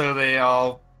this, so the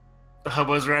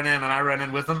hobos run in and I run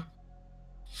in with them?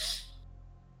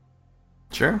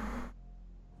 Sure.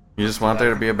 You just want there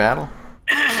to be a battle?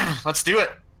 Let's do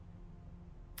it.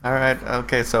 Alright,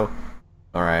 okay, so...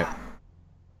 Alright.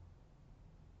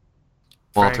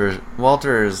 Frank.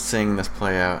 Walter is seeing this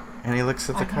play out, and he looks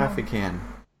at the coffee can.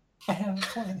 I have a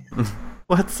plan.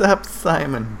 What's up,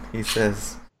 Simon? He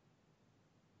says.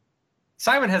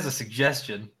 Simon has a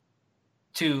suggestion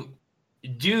to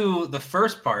do the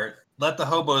first part, let the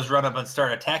hobos run up and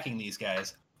start attacking these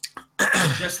guys.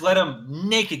 Just let them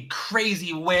naked,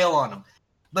 crazy wail on them.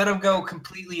 Let them go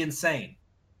completely insane.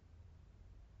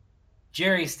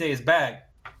 Jerry stays back.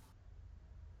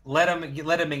 Let him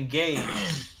engage.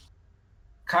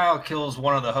 Kyle kills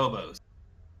one of the hobos.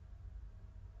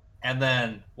 And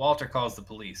then Walter calls the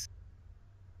police.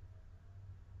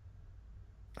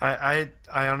 I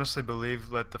honestly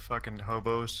believe let the fucking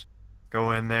hobos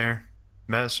go in there,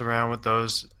 mess around with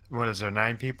those. What is there,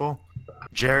 9 people?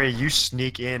 Jerry, you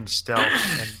sneak in stealth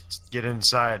and get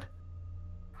inside.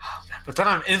 But then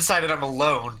I'm inside and I'm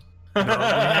alone. No, we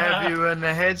have you in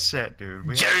the headset,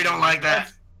 dude. Jerry don't like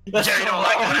that. Jerry don't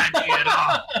like that idea at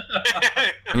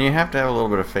all. And you have to have a little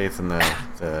bit of faith in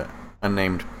the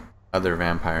unnamed other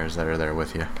vampires that are there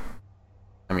with you.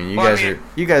 I mean, you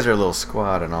guys are a little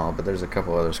squad and all, but there's a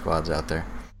couple other squads out there.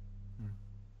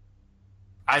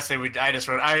 I say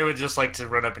I would just like to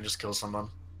run up and just kill someone.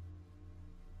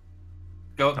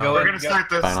 Go. We're gonna start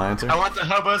this. Final answer? I want the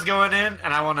hobos going in,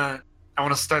 and I want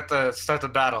to start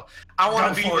the battle. I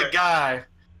want to be the guy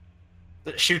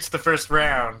that shoots the first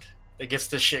round that gets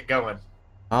this shit going.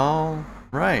 All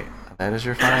right, that is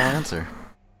your final answer.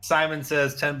 Simon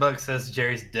says $10 says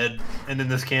Jerry's dead and in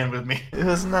this can with me. It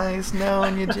was nice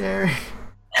knowing you, Jerry.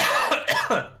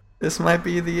 This might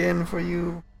be the end for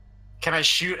you. Can I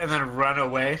shoot and then run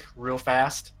away real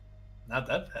fast? Not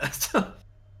that fast.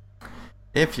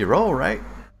 If you roll right.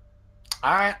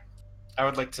 All right. I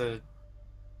would like to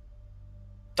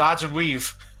dodge and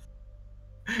weave.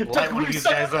 Light one of these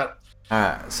guys up.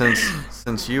 Alright, since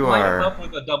you Light him are... up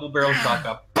with a double barrel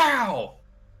shotgun. Pow!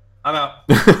 I'm out.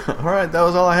 Alright, that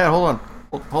was all I had. Hold on.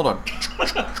 Hold on.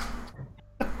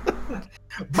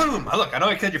 Boom! Look, I know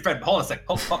I killed your friend, but hold on a sec.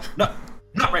 Hold, no,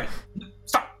 not ready.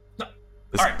 Stop. No.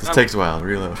 This takes a while to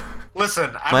reload. Listen,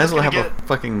 I'm Might as just well gonna have a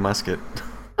fucking musket.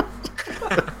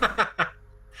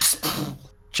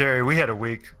 Jerry, we had a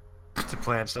week to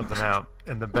plan something out,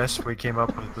 and the best we came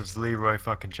up with was Leroy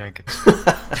fucking Jenkins.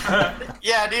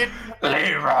 Yeah, dude.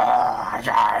 Leroy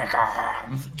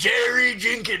Jenkins. Jerry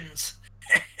Jenkins.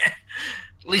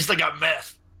 At least I got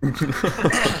meth.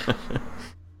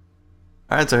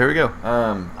 Alright, so here we go.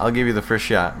 I'll give you the first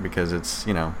shot because it's,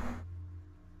 you know,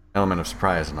 element of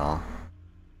surprise and all.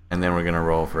 And then we're gonna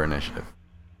roll for initiative.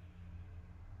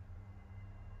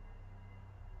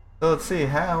 So let's see,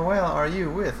 how well are you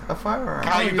with a firearm?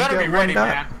 Kyle, you better be ready,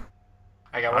 man.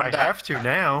 I got one I die. have to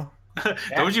now.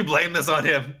 Don't you blame this on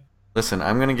him? Listen,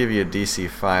 I'm gonna give you a DC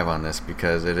 5 on this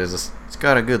because it's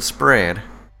got a good spread.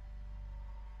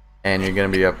 And you're gonna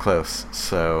be up close,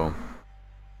 so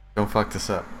don't fuck this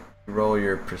up. Roll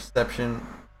your perception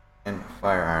and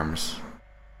firearms.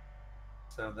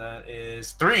 So that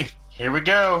is 3. Here we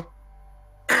go.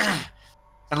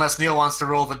 Unless Neil wants to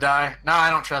roll the die. No, I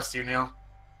don't trust you, Neil.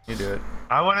 You do it.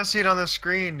 I want to see it on the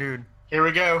screen, dude. Here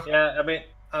we go. Yeah, I mean,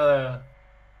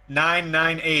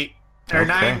 998 or Okay.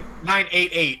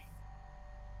 9988.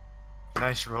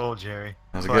 Nice roll, Jerry.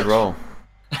 That was a good roll.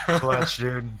 Clutch,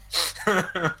 dude.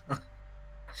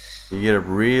 You get up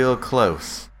real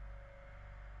close.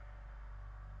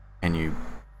 And you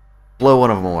blow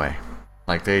one of them away.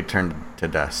 Like they turn to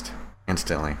dust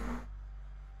instantly.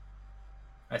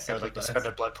 I I said would like to that. spend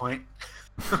a blood point.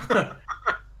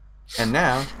 And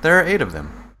now there are 8 of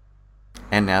them.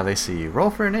 And now they see you. Roll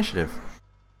for initiative.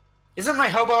 Isn't my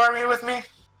hobo army with me?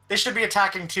 They should be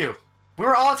attacking too. We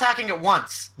were all attacking at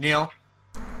once, Neil.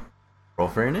 Roll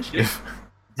for initiative.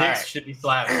 Dicks Alright. should be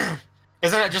slapped.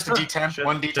 Isn't it just a D10?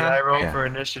 One D10? Did I roll Yeah. for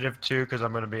initiative too? Because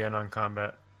I'm going to be in on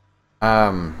combat.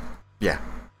 Yeah.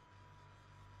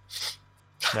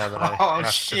 Now that I Oh,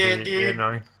 have shit, to be dude. in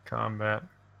on combat.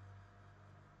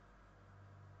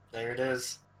 There it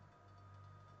is.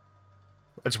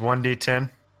 It's 1d10.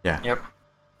 Yep.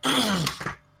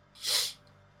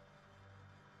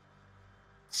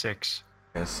 6.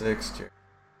 Got a 6,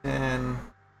 10.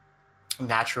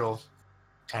 Natural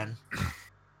 10.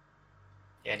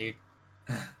 Yeah, dude.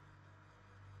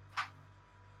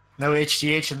 No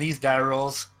HGH in these die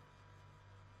rolls.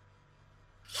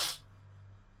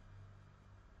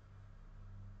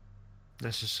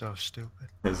 This is so stupid.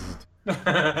 This is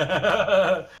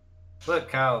Look,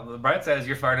 Kyle, the bright side is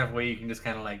you're far enough away you can just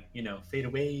kind of like, fade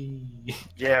away.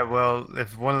 Yeah, well,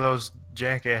 if one of those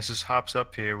jackasses hops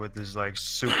up here with his like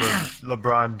super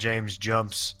LeBron James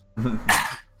jumps,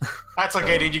 That's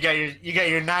okay, dude. You got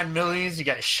your 9 millies, you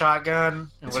got your shotgun,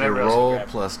 and It's your whatever else. roll You grab.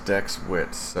 plus dex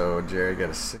wit. So Jerry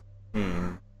got a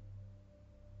 16.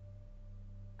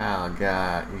 Al you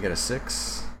got a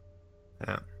 6.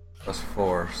 Yeah. Plus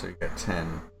 4, so you got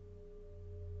 10.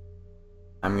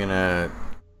 I'm gonna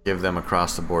give them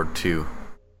across the board 2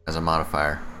 as a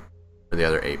modifier for the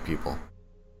other 8 people.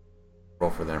 Roll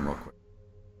for them real quick.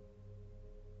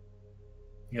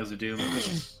 You guys are doomed.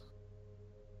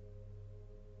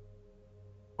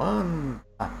 1.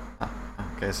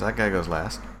 Okay, so that guy goes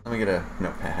last. Let me get a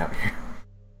notepad out here.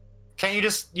 Can't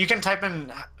you can type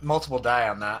in multiple die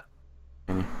on that.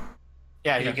 Can you?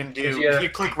 Yeah, Yeah. you can do. Yeah. If you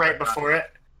click right before it,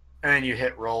 and then you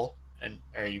hit roll,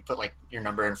 or you put like your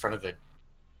number in front of the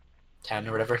 10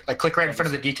 or whatever. Like click right in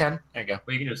front of the D10. There you go.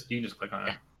 Well, you can just click on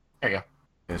it. There you go.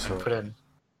 Okay, so And put in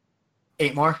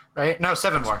 8 more, right? No,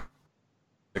 7 more.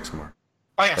 6 more.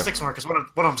 Oh yeah, 7. 6 more because one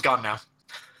of them's gone now.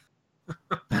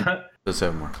 So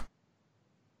 7 more.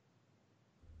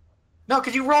 No,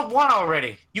 because you rolled 1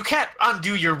 already. You can't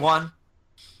undo your 1.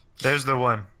 There's the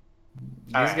one.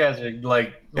 These Alright. guys are like,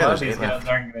 a Yeah, lot of there's these 8 guys left.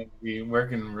 aren't going to be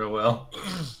working real well.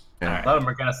 Okay. A lot of them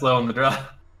are kind of slow in the draw.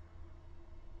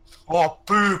 Oh,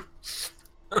 boo!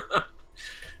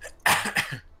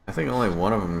 I think only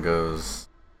one of them goes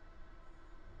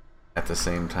at the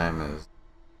same time as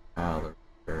Al.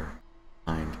 They're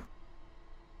behind.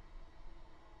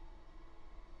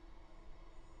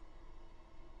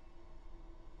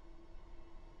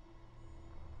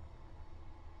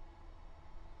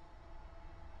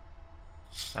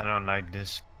 I don't like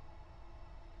this.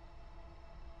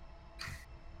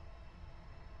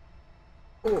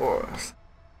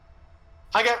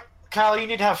 I got Kyle. You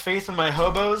need to have faith in my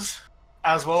hobos,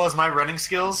 as well as my running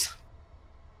skills.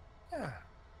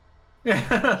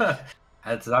 Yeah.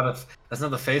 That's not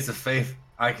the face of faith.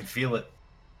 I can feel it.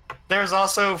 There's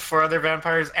also for other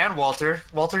vampires and Walter.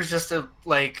 Walter's just a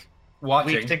weak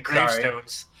Watching. to Sorry.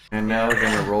 gravestones. And now we're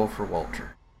gonna roll for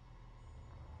Walter.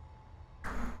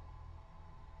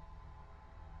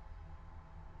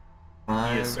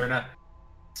 Yes,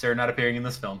 sir, not appearing in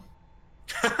this film.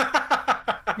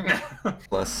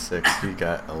 Plus 6, he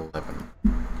got 11.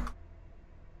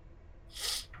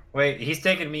 Wait, he's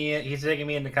taking me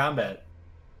into combat.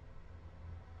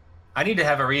 I need to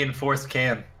have a reinforced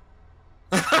can.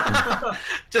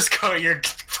 Just go your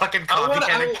fucking coffee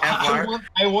can and Kevlar.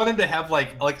 I want him to have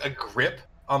like a grip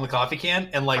on the coffee can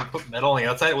and like put metal on the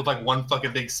outside with like one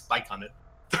fucking big spike on it.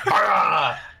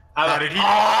 I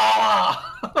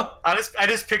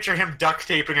just picture him duct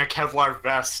taping a Kevlar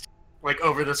vest like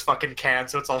over this fucking can,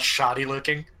 so it's all shoddy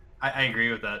looking. I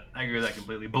agree with that. I agree with that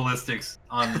completely. Ballistics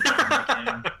on the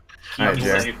can. Keep Alright, me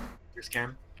Jared. safe.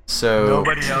 Can. So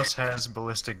Nobody else has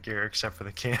ballistic gear except for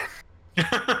the can.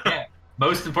 Yeah.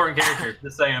 Most important character.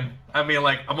 Just saying. I mean,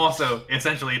 like, I'm also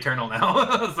essentially eternal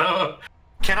now. So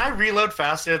Can I reload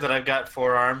faster that I've got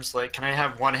 4 arms? Like, can I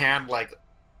have one hand like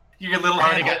your little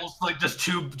Already hand got- holds like just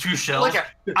two shells.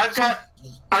 I've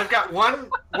got one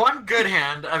good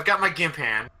hand. I've got my gimp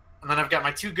hand, and then I've got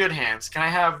my 2 good hands. Can I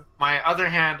have my other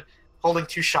hand holding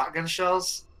 2 shotgun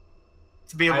shells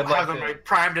to be able I'd to have like them to- like,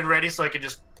 primed and ready, so I can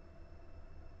just.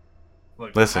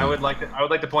 Look, Listen. I would like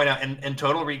to point out in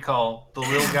Total Recall, the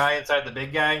little guy inside the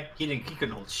big guy, he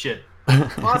couldn't hold shit. Well,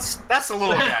 that's the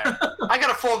little guy. I got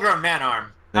a full-grown man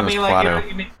arm. That I was mean, like,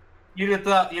 Quado. you'd have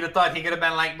thought he could have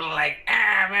been like,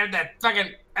 man, that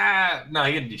fucking No,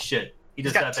 he didn't do shit. He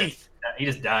He's just got sat there. teeth. He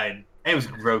just died. It was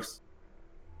gross.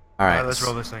 Alright, Alright, let's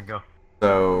roll this thing. Go.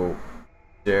 so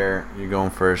Jer, you're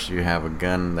going first. You have a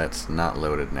gun that's not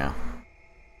loaded now.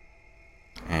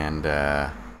 And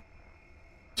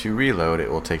to reload,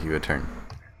 it will take you a turn.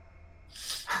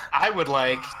 I would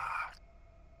like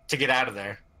to get out of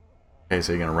there. Okay,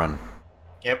 so you're gonna run.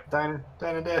 Yep.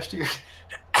 Dino dash to your...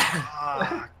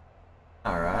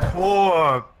 Alright.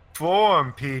 Poor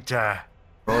form, Peter.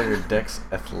 Roll your Dex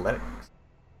Athletics.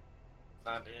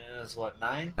 That is what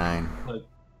 9. 9.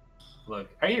 Look,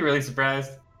 are you really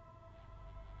surprised?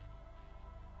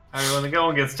 I mean, when the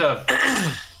going gets tough,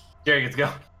 Jerry gets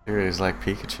going. He's like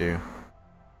Pikachu.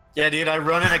 Yeah, dude. I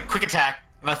run in a quick attack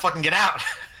and I fucking get out.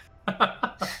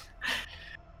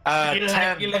 You're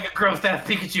 10. like a gross ass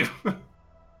Pikachu.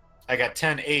 I got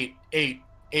 10, 8, 8,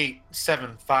 8,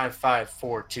 7, 5, 5,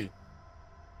 4, 2.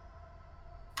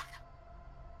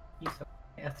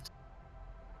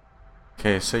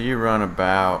 Okay, so you run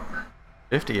about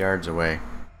 50 yards away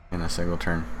in a single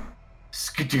turn.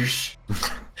 Skadoosh.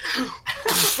 And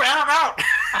I'm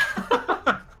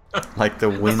out. Like the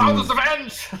The wind. sound of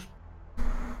revenge.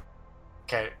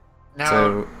 Okay. Now,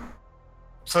 So,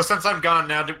 so since I'm gone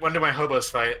now, when do my hobos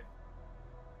fight?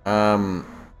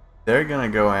 they're gonna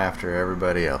go after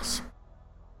everybody else.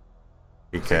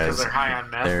 Because they're high on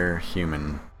meth? they're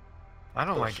human. I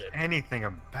don't like Bullshit. anything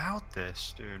about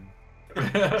this, dude.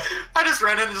 I just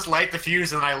run in and just light the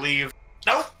fuse and I leave.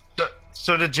 Nope.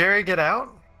 So did Jerry get out?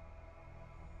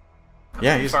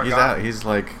 Yeah, he's far gone. out. He's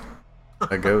like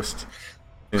a ghost.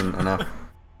 Soon enough.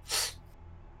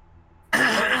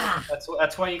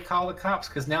 That's why you call the cops,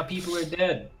 because now people are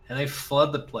dead and they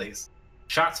flood the place.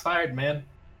 Shots fired, man.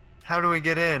 How do we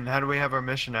get in? How do we have our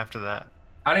mission after that?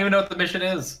 I don't even know what the mission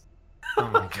is. Oh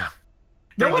my god.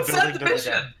 No Bring one the said building the to the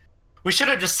mission. ground. We should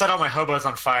have just set all my hobos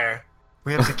on fire.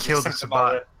 We have to kill the Set them all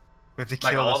sabbat. lit. We have to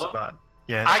Like kill all the of them? sabbat.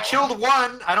 Yeah. I killed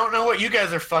one. I don't know what you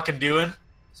guys are fucking doing.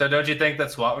 So don't you think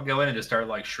that SWAT would go in and just start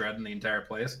like shredding the entire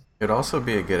place? It'd also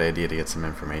be a good idea to get some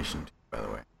information, too, by the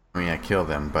way. I mean, I kill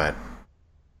them, but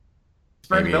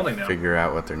Spread the maybe building now. figure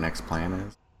out what their next plan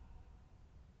is.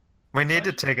 We need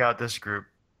to take out this group.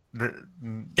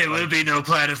 There will be no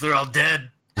plan if they're all dead.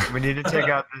 We need to take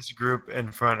out this group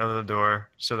in front of the door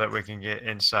so that we can get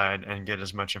inside and get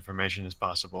as much information as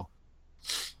possible.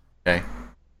 Okay.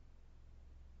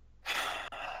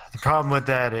 The problem with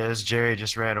that is Jerry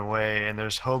just ran away and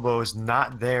there's hobos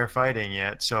not there fighting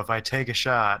yet. So if I take a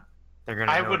shot, they're going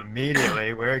I to know would-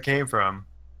 immediately where it came from.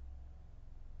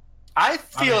 I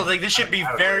feel mean, like they should be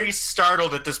I would very agree.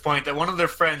 startled at this point that one of their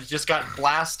friends just got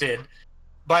blasted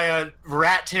by a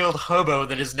rat-tailed hobo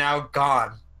that is now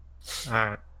gone. All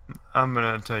right. I'm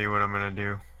going to tell you what I'm going to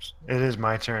do. It is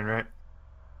my turn, right?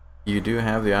 You do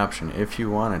have the option, if you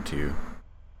wanted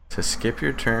to skip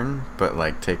your turn, but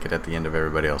like take it at the end of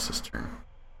everybody else's turn.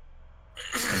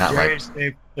 Not like Jerry's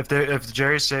safe. If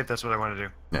Jerry's safe, that's what I want to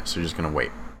do. no, so you're just gonna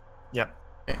wait. Yep.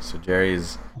 Okay, so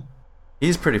Jerry's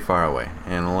He's pretty far away,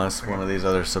 and unless one of these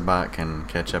other sabbat can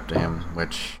catch up to him,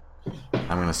 which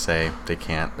I'm gonna say they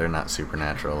can't. They're not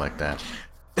supernatural like that.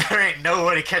 There ain't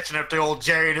nobody catching up to old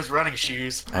Jerry in his running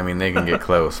shoes. I mean, they can get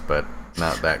close, but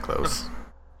not that close.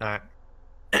 Alright.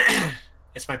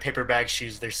 It's my paper bag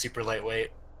shoes. They're super lightweight.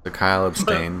 So Kyle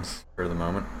abstains for the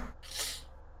moment.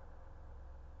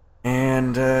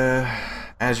 And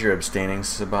as you're abstaining,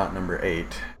 sabbat number 8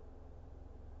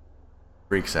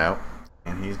 freaks out,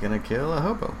 and he's gonna kill a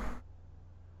hobo.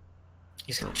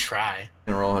 He's gonna try. He's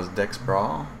gonna roll his dex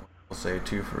brawl. We'll say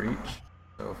 2 for each.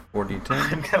 So 4d10.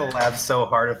 I'm gonna laugh so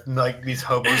hard if like these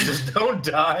hobos just don't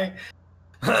die.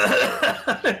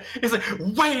 He's like,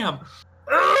 wham!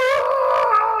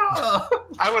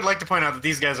 I would like to point out that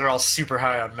these guys are all super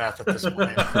high on meth at this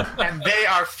point. And they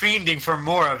are fiending for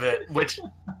more of it, which,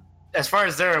 as far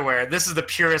as they're aware, this is the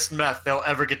purest meth they'll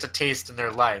ever get to taste in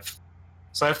their life.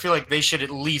 So I feel like they should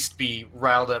at least be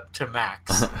riled up to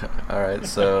max. Alright,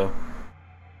 so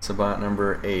sabbat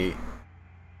number 8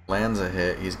 lands a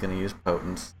hit. He's going to use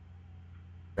potence.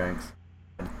 Strength.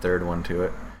 And a third one to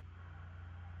it.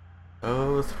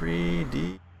 Oh,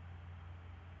 3d.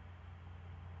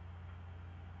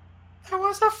 There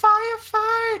was a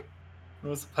firefight! It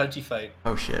was a pudgy fight.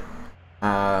 Oh shit.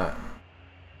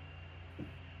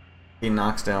 He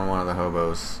knocks down one of the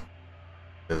hobos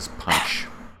with his punch.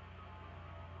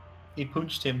 He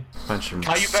punched him. Punch him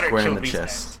Kyle, you better square in kill the these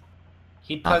chest.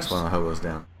 He Knocks punched. one of the hobos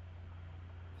down.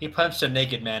 He punched a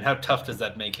naked man. How tough does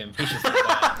that make him? He should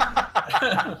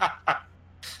die.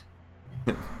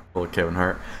 Little Kevin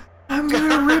Hart. I'm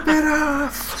gonna rip it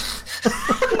off!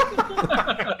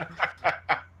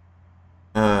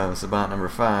 Sabbat number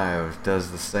 5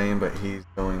 does the same, but he's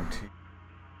going to...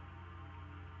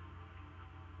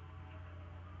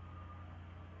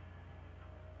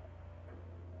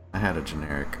 I had a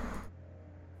generic.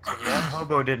 That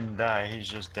hobo didn't die, he's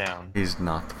just down. He's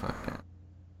knocked the fuck down.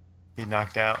 He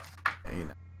knocked out. Yeah, you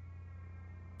know.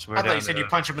 So I thought you said you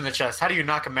punch him in the chest. How do you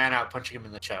knock a man out punching him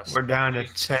in the chest? we're down to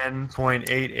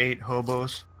 10.88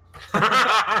 hobos. No,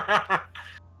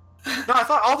 I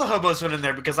thought all the hobos went in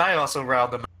there because I also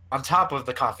riled them on top of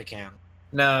the coffee can.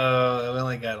 No, we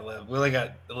only got 11. We only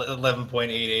got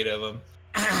 11.88 of them.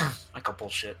 Like a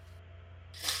bullshit.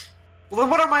 Well,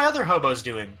 what are my other hobos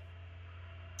doing?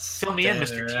 Fill me in,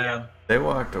 Mr. TM. They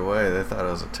walked away. They thought it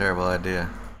was a terrible idea.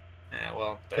 Yeah,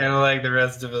 well, Kind of like the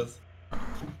rest of us.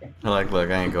 They're like, look,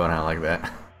 I ain't going out like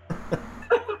that.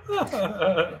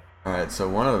 Alright, so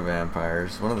one of the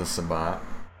vampires, one of the sabbat,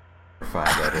 or 5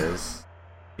 that is,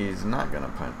 he's not gonna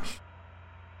punch.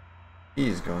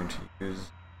 He's going to use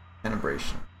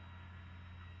tenebration.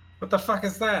 What the fuck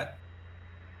is that?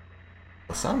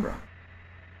 La Sombra.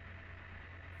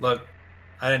 Look,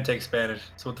 I didn't take Spanish,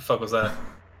 so what the fuck was that?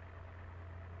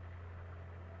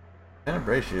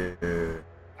 Tenebration.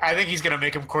 I think he's gonna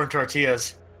make him corn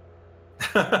tortillas.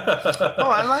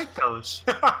 Oh, I like those.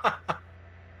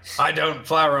 I don't.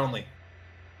 Flour only.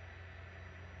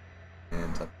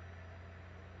 And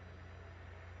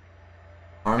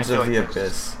Arms I feel of the like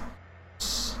there's-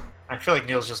 Abyss. I feel like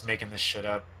Neil's just making this shit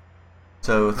up.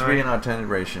 So 3 in Alright.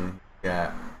 tenebration.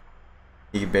 Yeah.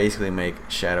 You basically make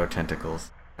shadow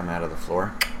tentacles come out of the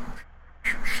floor.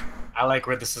 I like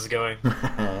where this is going.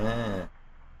 I've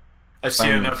seen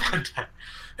Fine. enough.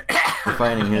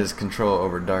 Defining his control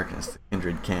over darkness, the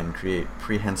kindred can create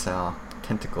prehensile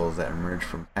tentacles that emerge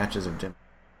from patches of dim.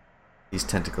 These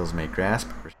tentacles may grasp,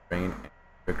 restrain, and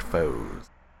restrict foes.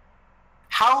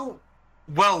 How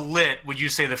well lit would you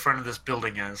say the front of this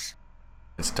building is?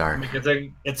 It's dark. Because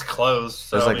it's closed.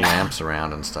 So There's like I mean, lamps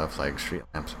around and stuff, like street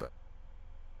lamps, but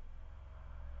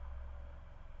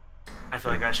I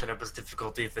feel like I should up his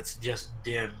difficulty if it's just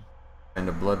dim. and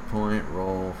a blood point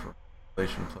roll for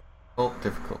manipulation plus occult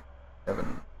difficult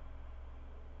 7.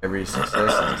 Every success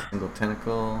is a single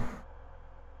tentacle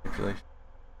manipulation.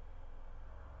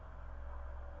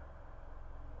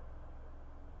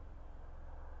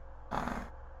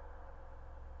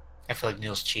 I feel like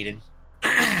Neil's cheating.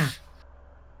 my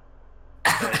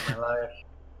life.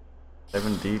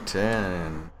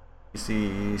 7d10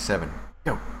 DC 7.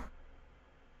 Go.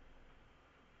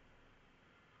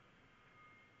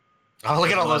 Oh,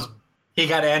 look at all those. He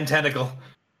got an tentacle.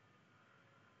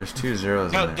 There's 2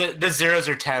 zeros No, in it. the zeros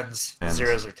are tens. Tens.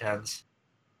 Zeros are tens.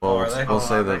 Well, Oh, are they? we'll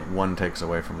say Oh, that one takes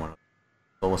away from one.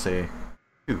 So we'll say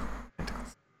 2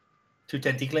 tentacles. 2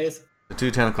 tentacles. The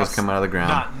 2 tentacles That's come out of the ground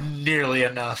Not nearly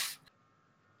enough.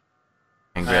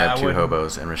 and grab I 2 wouldn't-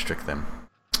 hobos and restrict them.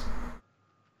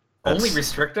 Only That's-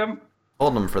 restrict them?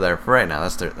 hold them for right now.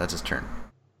 That's his turn.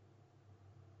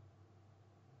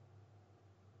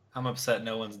 I'm upset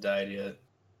no one's died yet.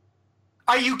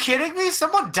 Are you kidding me?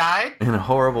 Someone died? In a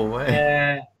horrible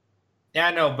way. Yeah,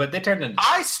 I know, but they turned into.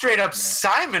 I straight up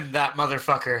Simon that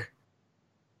motherfucker.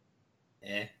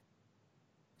 Eh.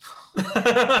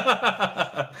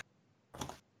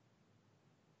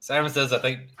 Simon says, I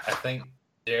think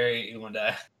Jerry will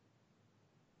die.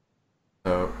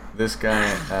 So this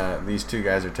guy, these two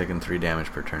guys are taking 3 damage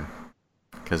per turn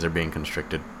because they're being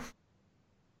constricted.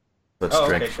 That's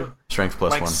strength, sure. strength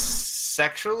plus Like 1.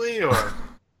 sexually or?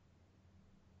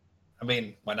 I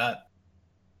mean, why not?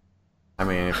 I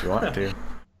mean, if you want to.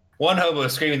 One hobo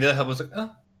is screaming, the other hobo's like, oh.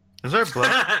 Is our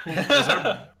blood?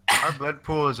 Our blood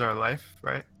pool is our life,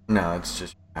 right? No, it's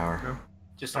just power. No.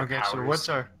 Just our Okay, so powers. what's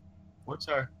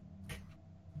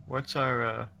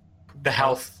our The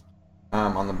health.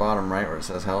 On the bottom right where it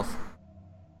says health.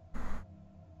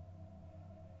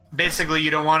 Basically,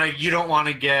 you don't want to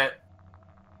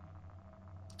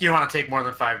take more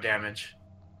than 5 damage.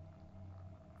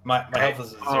 My health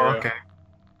is a 0. Oh, okay.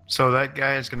 So that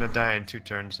guy is gonna die in 2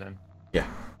 turns then. Yeah.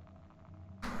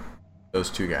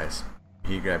 Those 2 guys.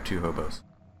 He grabbed 2 hobos.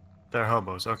 They're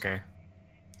hobos, okay.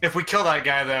 If we kill that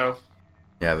guy, though,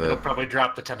 Yeah, it'll probably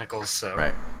drop the tentacles. So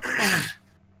right.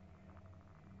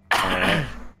 Alright.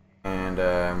 And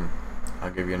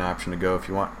I'll give you an option to go if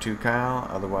you want to, Kyle.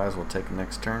 Otherwise, we'll take the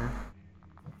next turn.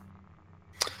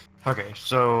 Okay,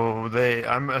 so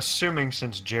I'm assuming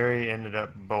since Jerry ended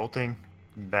up bolting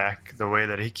back the way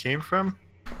that he came from,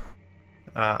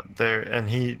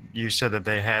 you said that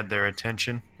they had their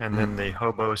attention, and then the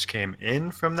hobos came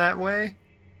in from that way.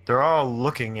 They're all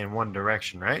looking in one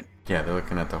direction, right? Yeah, they're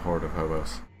looking at the horde of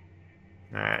hobos.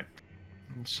 All right,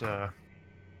 let's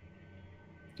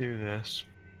do this.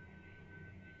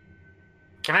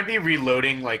 can I be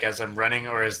reloading like as I'm running,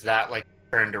 or is that like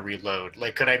turn to reload?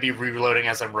 Like, could I be reloading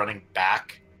as I'm running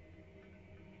back?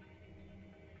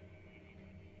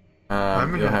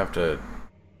 You'll have to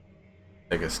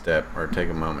take a step or take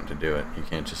a moment to do it. You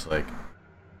can't just like.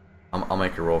 I'll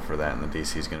make a roll for that, and the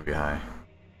DC is going to be high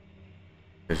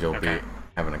because you'll be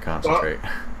having to concentrate.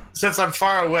 Well, since I'm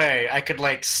far away, I could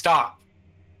like stop,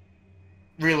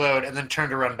 reload, and then turn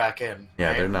to run back in.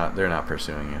 Yeah, right? they're not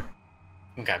pursuing you.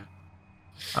 Okay.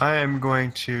 I am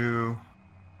going to.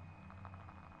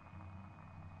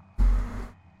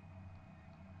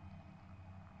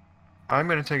 I'm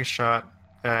going to take a shot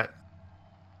at.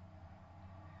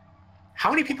 How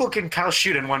many people can Kyle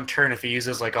shoot in one turn if he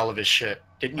uses like all of his shit?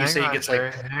 Didn't you say he gets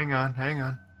like? Hang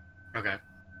on. Okay.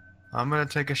 I'm going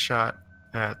to take a shot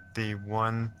at the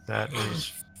one that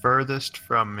is furthest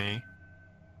from me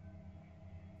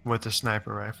with the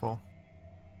sniper rifle.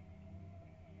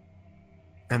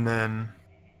 And then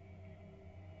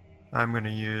I'm going to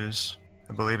use,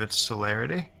 I believe it's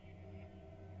celerity.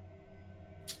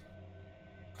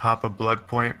 Pop a blood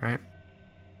point, right?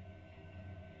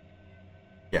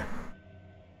 Yeah.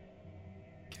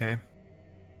 Okay.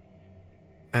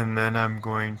 And then I'm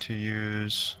going to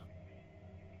use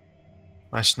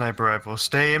my sniper rifle.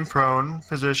 Stay in prone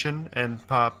position and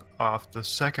pop off the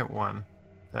second one.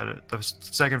 The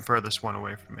second furthest one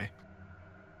away from me.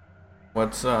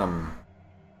 What's how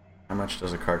much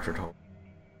does a cartridge hold?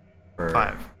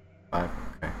 5. 5.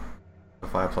 Okay. So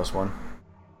 5 plus 1.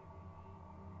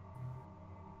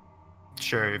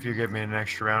 Sure, if you give me an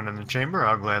extra round in the chamber,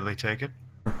 I'll gladly take it.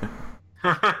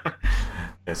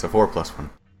 Okay, so 4 plus 1.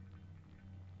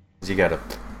 'Cause you gotta.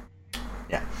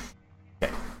 Yeah.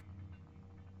 Okay.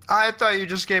 I thought you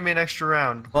just gave me an extra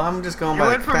round. Well, I'm just going You by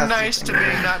went the from capacity. nice to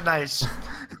being not nice.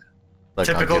 Look,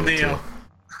 Typical I'll give it to deal. you.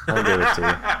 I'll give it to you.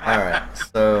 Alright,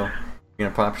 so you're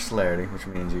gonna pop your celerity, which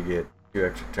means you get 2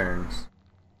 extra turns.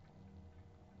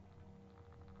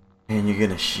 And you're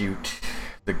gonna shoot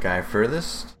the guy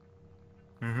furthest.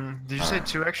 Mm-hmm. Did you say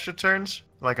 2 extra turns?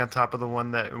 Like on top of the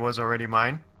one that was already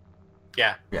mine?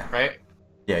 Yeah. Yeah. Right.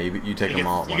 Yeah, you take them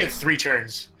all at You get once. 3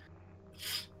 turns.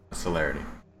 Celerity.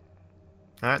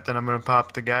 Alright, then I'm gonna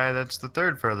pop the guy that's the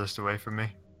third furthest away from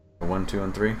me. 1, 2,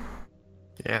 and 3.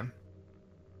 Yeah.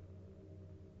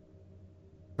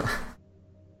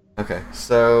 Okay,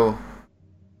 so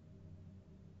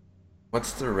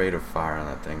what's the rate of fire on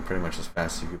that thing? Pretty much as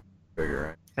fast as you could trigger,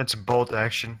 right? It's a bolt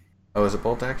action. Oh, is it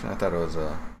bolt action? I thought it was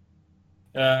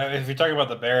If you're talking about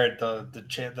the Barrett,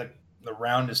 the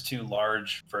round is too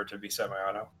large for it to be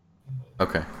semi-auto.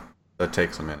 okay. So it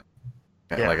takes a minute.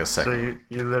 Okay, Yeah, like a second.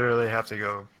 So you literally have to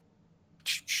go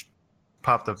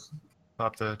pop the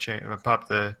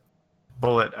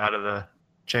bullet out of the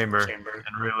chamber. And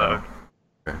reload.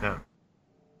 Okay. Yeah.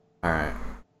 Alright.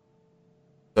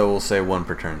 So we'll say 1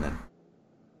 per turn then.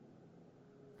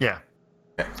 Yeah.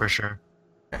 Okay. For sure.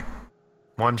 Okay.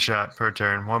 1 shot per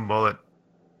turn, 1 bullet.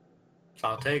 That's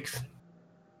all it takes.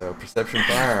 So perception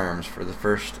firearms for the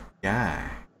first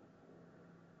guy.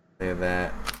 Say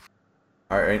that.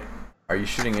 Alright, are you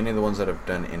shooting any of the ones that have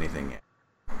done anything yet?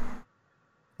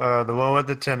 The one with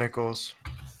the tentacles.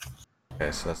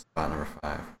 Okay, so that's spot number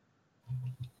 5.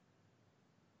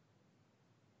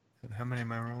 How many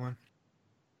am I rolling?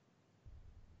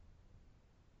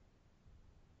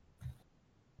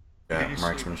 Got you see-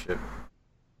 marksmanship.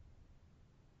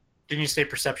 Didn't you say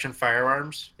perception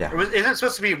firearms? Yeah. Or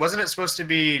wasn't it supposed to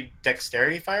be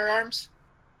dexterity firearms?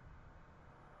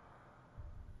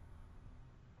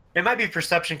 It might be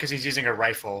perception because he's using a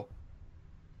rifle.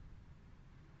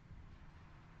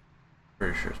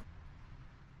 Pretty sure.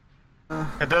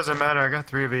 It doesn't matter. I got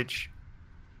 3 of each.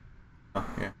 Oh,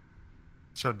 yeah.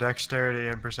 So dexterity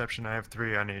and perception, I have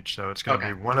 3 on each. So it's going to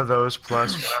Okay. be one of those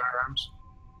plus firearms.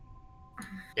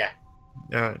 Yeah.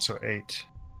 Yeah, so 8.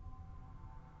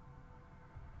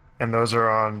 And those are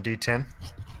on D10?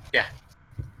 Yeah.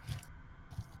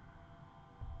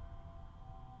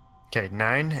 Okay,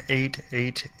 9, 8,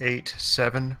 8, 8,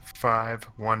 7, 5,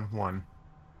 1, 1.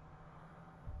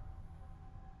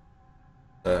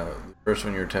 The first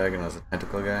one you were tagging was the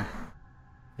tentacle guy.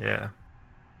 Yeah.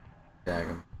 Tag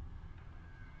him.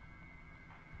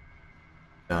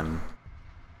 Done.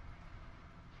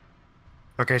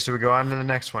 Okay, so we go on to the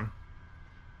next one.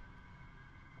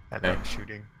 I Okay. like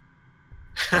shooting.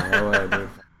 Oh, I did.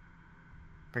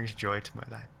 Brings joy to my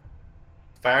life.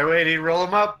 Fire away, dude. Roll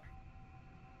him up.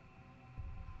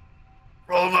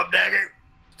 Roll him up, Dagger.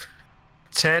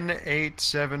 10, 8,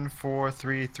 7, 4,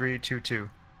 3, 3, 2, 2.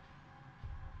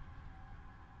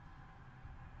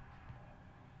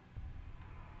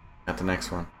 Got the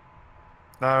next one.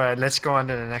 All right, let's go on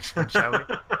to the next one, shall we?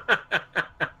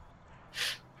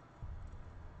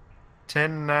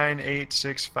 10, 9, 8,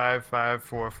 6, 5, 5,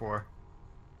 4, 4.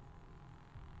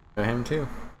 Got him too.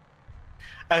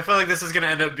 I feel like this is gonna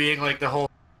end up being like the whole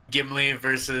Gimli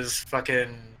versus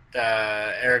fucking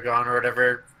Aragorn or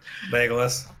whatever.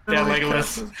 Legolas. Yeah,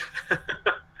 Legolas.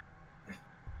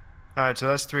 All right, so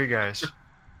that's 3 guys.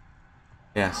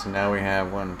 Yeah, so now we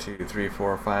have 1, 2, 3,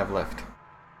 4, 5 left.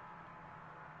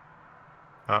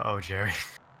 Uh-oh, Jerry.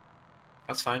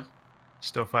 That's fine.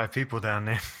 Still 5 people down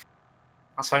there.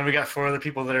 That's fine. We got 4 other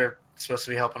people that are supposed to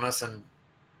be helping us, and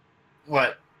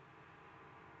what?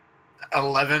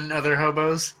 11 other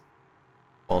hobos.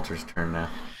 Walter's turn now.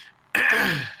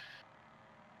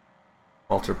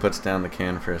 Walter puts down the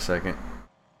can for a second,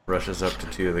 rushes up to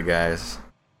 2 of the guys.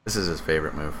 This is his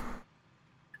favorite move.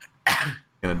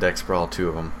 Gonna dex brawl 2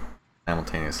 of them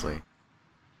simultaneously.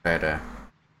 Try to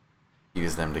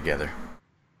use them together.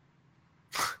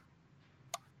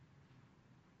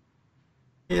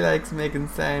 He likes making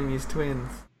Siamese twins.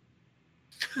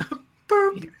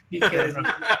 Because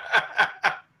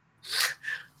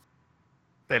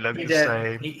They look he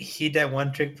the same. that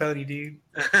one trick pony, dude.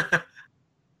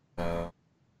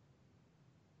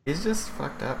 He's just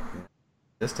fucked up.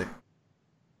 Sadistic.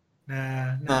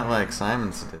 Nah, Not like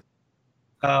Simon's sadistic.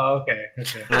 Oh, okay.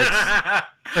 Okay.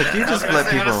 Look, you just let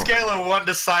On a people. scale of 1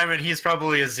 to Simon, he's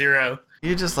probably a 0.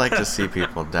 You just like to see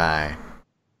people die.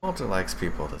 Walter likes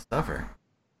people to suffer.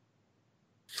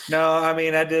 No, I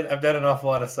mean I've done an awful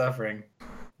lot of suffering,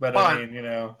 but Well, I mean, you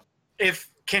know,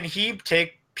 Can he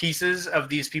take pieces of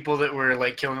these people that were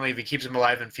like killing them, if he keeps them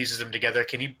alive and fuses them together,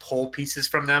 can he pull pieces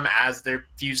from them as they're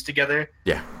fused together?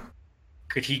 Yeah.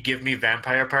 Could he give me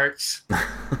vampire parts?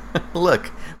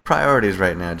 Look, priorities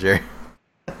right now, Jerry.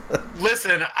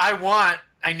 Listen,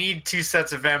 I need 2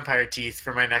 sets of vampire teeth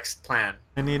for my next plan.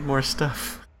 I need more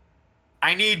stuff.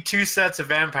 I need 2 sets of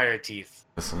vampire teeth.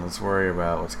 Listen, let's worry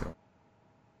about what's going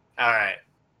Alright.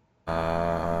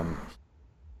 on.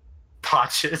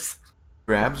 Potches.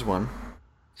 Grabs one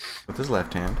with his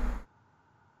left hand.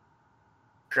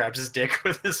 Grabs his dick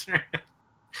with his hand.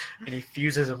 And he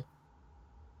fuses him.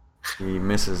 He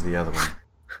misses the other one.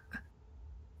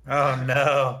 oh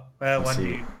no, well, Let's one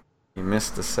see. dude. He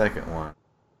missed the second one.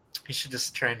 He should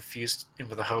just try and fuse him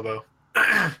with a hobo.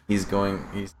 He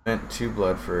spent 2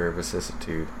 blood for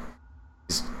vicissitude.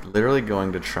 He's literally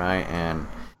going to try and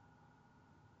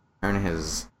turn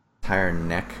his entire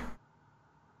neck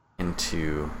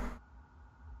into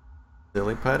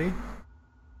silly putty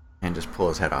and just pull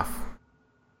his head off.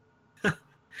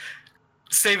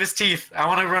 Save his teeth. I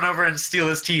want to run over and steal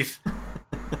his teeth.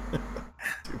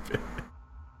 Stupid.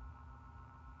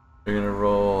 We're gonna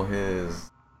roll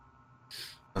his.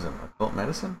 Was it occult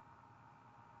medicine?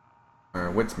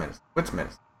 Or wits medicine? Wits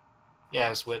medicine. Yeah,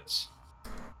 his wits.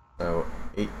 So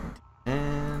 8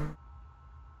 and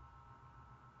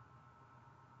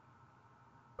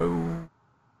oh,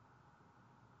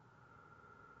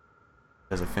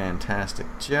 does a fantastic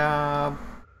job.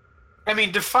 I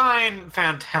mean, define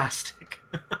fantastic.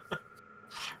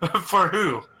 For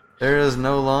who? There is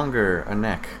no longer a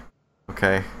neck.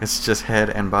 Okay? It's just head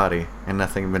and body, and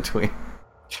nothing in between.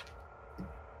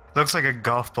 Looks like a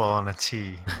golf ball on a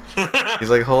tee. He's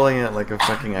like holding it like a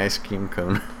fucking ice cream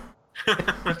cone.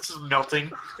 It's just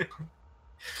melting.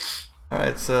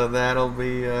 Alright, so that'll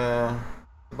be,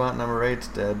 bot number 8's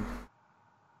dead.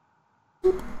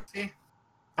 See?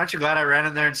 Aren't you glad I ran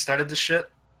in there and started this shit?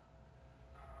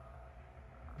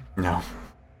 No.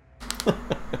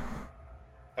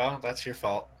 Oh, that's your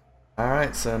fault.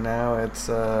 Alright, so now it's,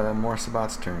 more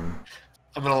Sabbat's turn.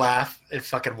 I'm gonna laugh if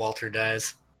fucking Walter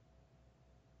dies.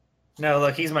 No,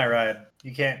 look, he's my ride.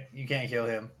 You can't kill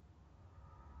him.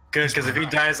 Good, because if he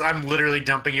dies, I'm literally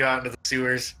dumping you out into the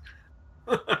sewers.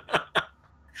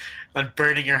 I'm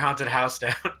burning your haunted house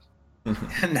down.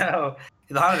 No,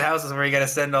 the haunted house is where you gotta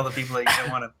send all the people that you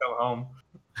don't want to go home.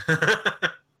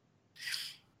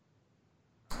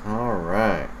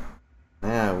 Alright.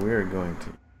 Now we're going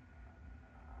to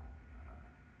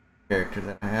character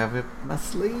that I have up my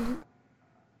sleeve.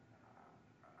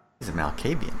 He's a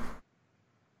Malkavian.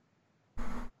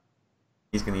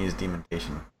 He's gonna use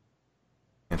demontation.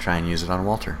 And try and use it on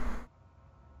Walter.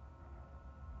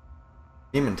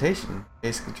 Demontation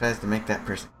basically tries to make that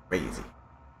person crazy.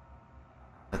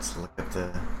 Let's look at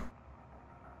the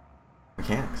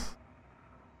mechanics.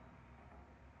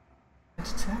 I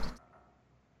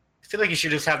feel like you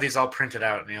should just have these all printed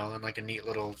out, Neil, in like a neat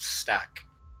little stack.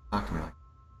 Talk to me like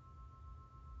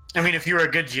I mean, if you were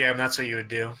a good GM, that's what you would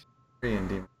do. free and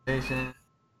demontation.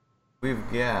 We've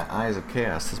got Eyes of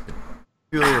Chaos. This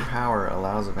peculiar power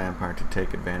allows a vampire to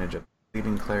take advantage of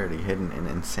fleeting clarity hidden in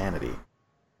insanity.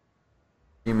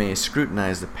 You may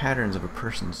scrutinize the patterns of a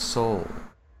person's soul,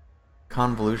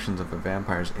 convolutions of a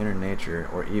vampire's inner nature,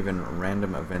 or even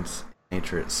random events in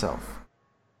nature itself.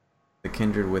 The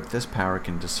kindred with this power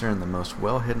can discern the most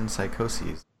well-hidden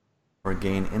psychoses, or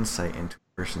gain insight into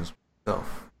a person's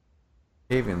self.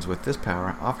 Avians with this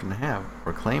power often have,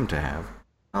 or claim to have,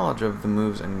 knowledge of the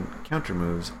moves and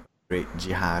counter-moves of great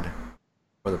jihad,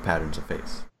 or the patterns of fate.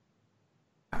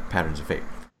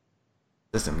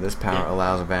 System. This power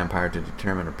allows a vampire to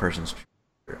determine a person's true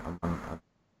nature among others.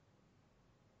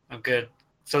 I'm good.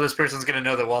 So this person's gonna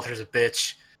know that Walter's a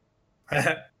bitch.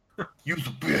 You's a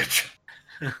bitch.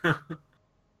 I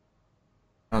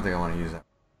don't think I want to use that.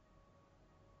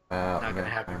 Not gonna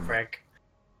happen, Frank.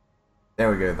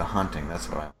 There we go, the haunting. That's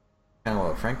what I kind of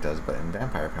what Frank does, but in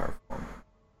vampire power form.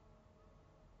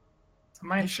 It's a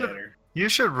mind shatter. You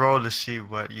should roll to see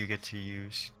what you get to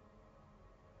use.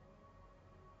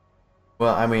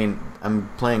 Well, I mean, I'm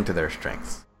playing to their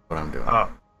strengths. What I'm doing.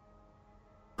 Oh.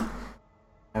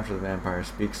 After the vampire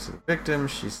speaks to the victim,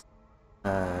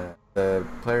 the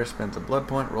player spends a blood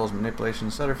point, rolls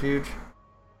manipulation subterfuge.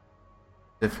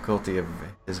 Difficulty of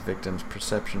his victim's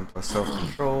perception plus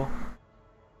self-control.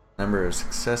 Number of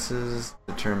successes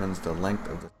determines the length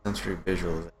of the sensory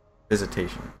visual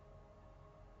visitation.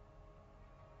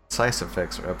 Precise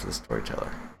effects are up to the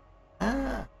storyteller.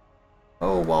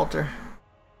 Oh, Walter.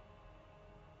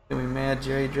 Gonna be mad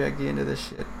Jerry dragged you into this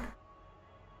shit.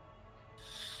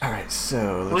 Alright,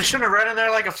 so We shouldn't have run in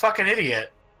there like a fucking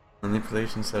idiot.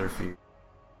 manipulation subterfuge.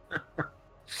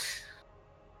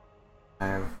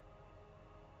 Okay,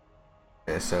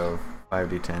 so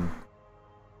 5d10.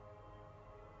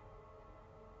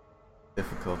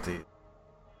 Difficulty.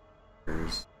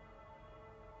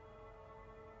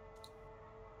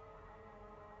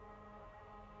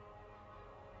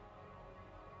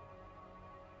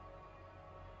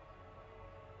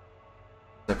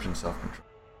 Perception, self-control.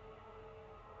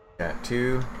 Got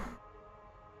 2.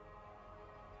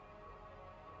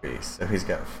 3, so he's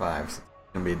got 5. So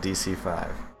it's gonna be a DC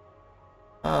 5.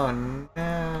 Oh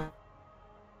no.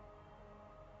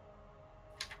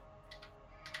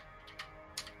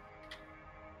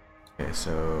 Okay,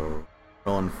 so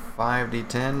rolling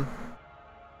 5d10.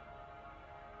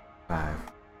 5.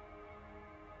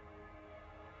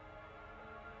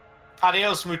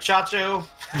 Adios, muchacho.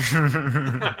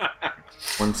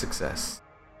 1 success.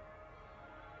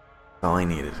 That's all I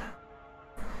needed.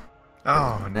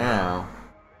 Oh, no. Now,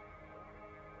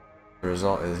 the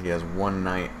result is he has 1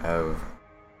 night of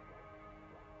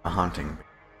a haunting.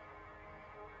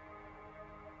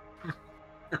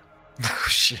 Oh,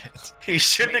 shit. He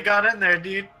shouldn't have got in there,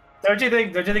 dude. Don't you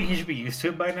think he should be used to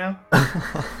it by now?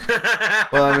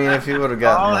 Well, I mean, if he would have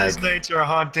gotten All like, his nights are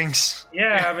hauntings.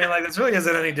 Yeah, I mean, like, this really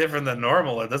isn't any different than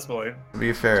normal at this point. to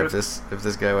be fair, if this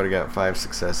guy would have got 5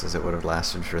 successes, it would have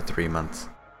lasted for 3 months.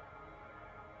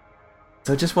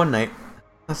 So just 1 night,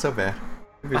 not so bad.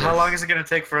 How long is it gonna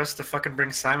take for us to fucking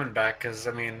bring Simon back? Because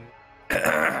I mean,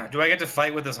 Do I get to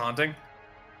fight with this haunting?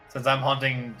 Since I'm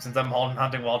hunting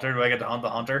Walter, do I get to hunt the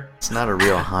hunter? It's not a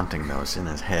real haunting though. It's in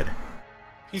his head.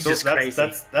 He's So just crazy.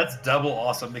 That's double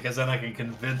awesome because then I can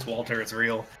convince Walter it's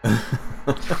real. All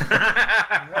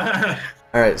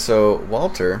right. So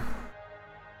Walter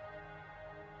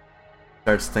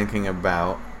starts thinking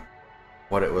about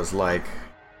what it was like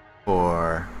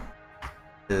for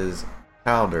his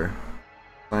childer,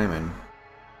 Simon,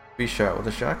 to be shot with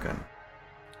a shotgun.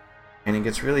 And he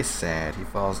gets really sad. He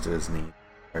falls to his knee,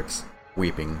 starts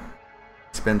weeping,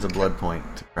 spends a blood point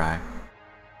to cry.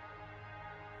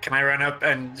 Can I run up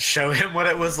and show him what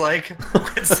it was like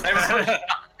when Simon was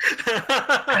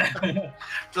shot?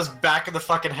 Just back of the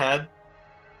fucking head.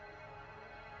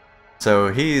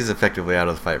 So he's effectively out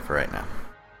of the fight for right now.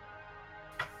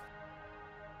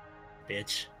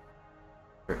 Bitch.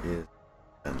 There is.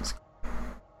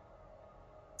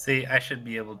 See, I should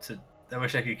be able to. I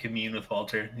wish I could commune with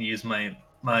Walter and use my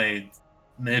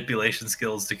manipulation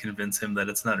skills to convince him that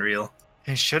it's not real.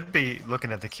 He should be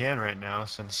looking at the can right now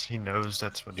since he knows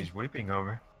that's what he's weeping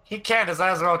over. He can't. His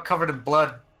eyes are all covered in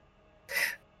blood.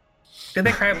 Did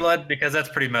they cry blood? Because that's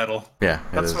pretty metal. Yeah,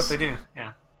 it That's is. what they do.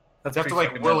 Yeah. That's They have to pretty like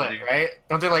fucking will metal, it, dude. right?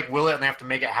 Don't they like will it and they have to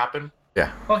make it happen?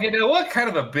 Yeah. Okay, now what kind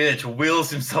of a bitch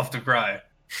wills himself to cry?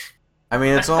 I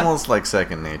mean, it's almost like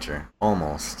second nature.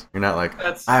 Almost. You're not like,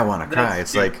 That's- I want to cry. that's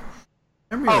It's stupid. like,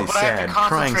 I'm really but I have sad. to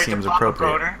Crying concentrate seems to pop a appropriate.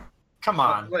 boner. Come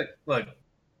on. Look.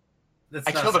 That's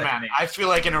I not killed a second man. nature. I feel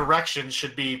like an erection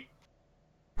should be.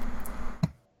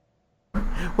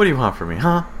 What do you want from me,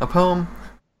 huh? A poem?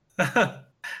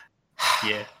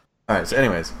 Yeah. Alright, so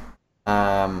anyways.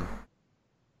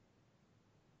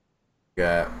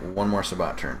 Got one more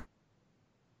sabbat turn.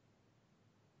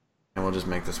 And we'll just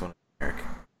make this one Eric.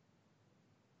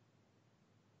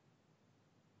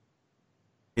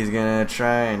 He's gonna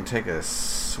try and take a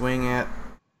swing at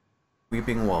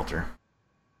Weeping Walter.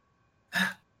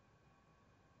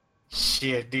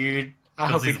 Shit, dude. I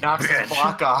hope he he's a knocks his bitch.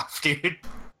 block off, dude.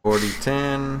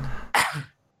 40-10.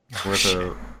 Worth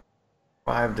a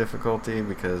 5 difficulty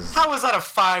because... How is that a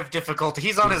 5 difficulty?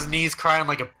 He's on his knees crying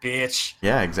like a bitch.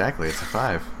 Yeah, exactly. It's a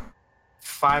 5.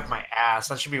 5 my ass.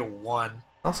 That should be a 1.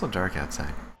 Also dark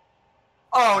outside.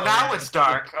 Oh, now it's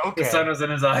dark. The sun Okay. was in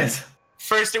his eyes.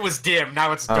 First it was dim,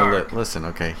 now it's Oh, dark. listen,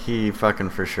 okay. He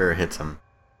fucking for sure hits him.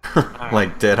 Alright.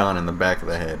 Like dead on in the back of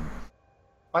the head.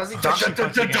 Why is he donkey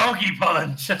punching him? donkey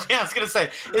punch. Yeah, I was gonna say,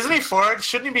 isn't he forward?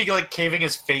 Shouldn't he be like caving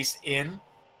his face in?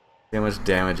 See how much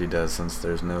damage he does since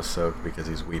there's no soak because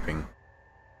he's weeping.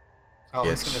 Oh,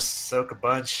 he's Bitch. gonna soak a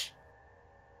bunch.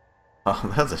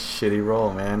 Oh, that's a shitty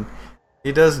roll, man.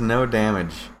 He does no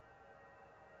damage.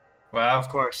 Wow. Of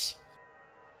course.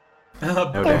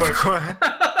 No damage.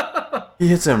 He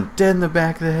hits him dead in the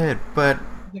back of the head, but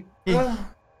he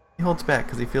holds back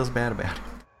because he feels bad about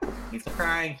it. He's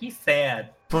crying. He's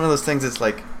sad. It's one of those things that's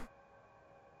like,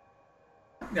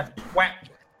 Yeah. Whack.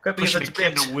 Quit being Pushing such a a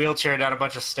kid in bitch. a wheelchair down a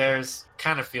bunch of stairs.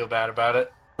 Kind of feel bad about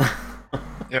it.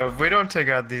 Yeah, if we don't take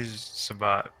out these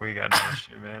Sabbat, we got no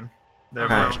shit, man. They're a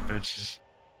bunch of bitches.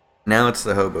 now it's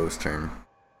the hobo's turn.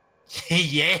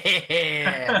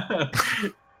 Yeah.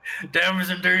 Damn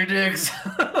some dirty dicks.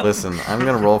 Listen, I'm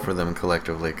gonna roll for them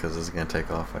collectively because it's gonna take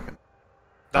all fucking.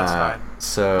 That's fine.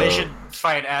 So They should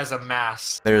fight as a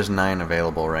mass. there's 9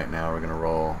 available right now. We're gonna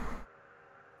roll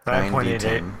 9 9.88.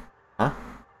 d10. Huh?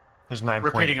 There's 9.88.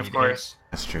 Repeating, of course.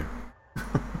 That's true.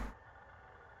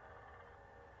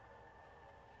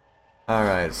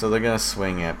 Alright, so they're gonna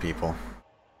swing at people.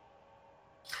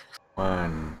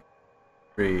 1,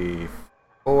 3,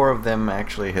 4 of them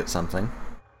actually hit something.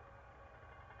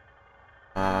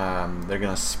 They're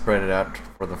gonna spread it out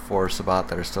for the 4 Sabbat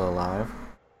that are still alive.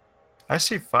 I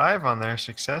see 5 on there,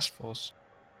 successfuls.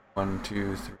 1,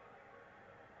 2, 3,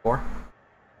 4.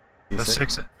 The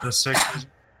D6? 6 is...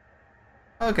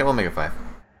 Okay, we'll make it 5.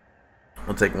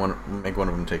 We'll make one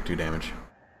of them take 2 damage.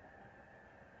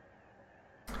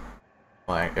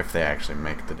 Well, if they actually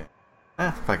make the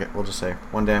damage. Fuck it. We'll just say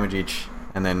 1 damage each,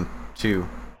 and then 2.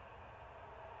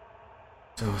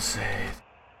 So say...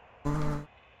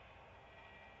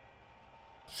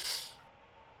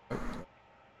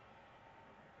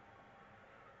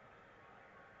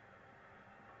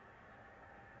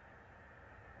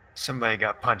 Somebody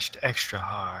got punched extra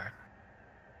hard.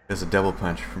 There's a double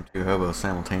punch from 2 hobos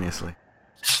simultaneously.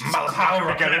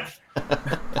 Power get it.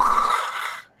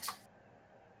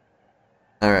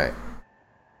 Alright.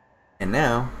 And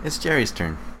now, it's Jerry's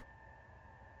turn.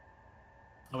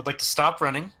 I would like to stop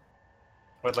running.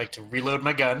 I would like to reload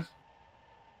my gun.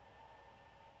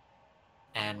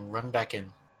 And run back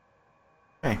in.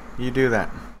 Hey, you do that.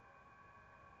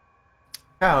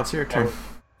 Kyle, it's your turn.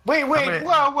 Wait, many-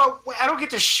 whoa, wait, I don't get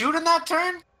to shoot in that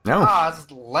turn? No. Oh, this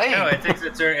is lame. No, it takes a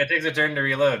turn. It takes a turn to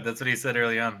reload. That's what he said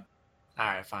early on.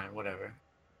 Alright, fine, whatever.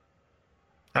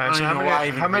 All I right, don't so even know why I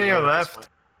even how many are reloaded this left?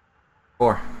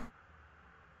 4.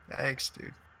 Thanks,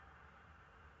 dude.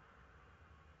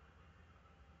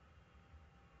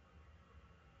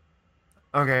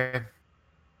 Okay.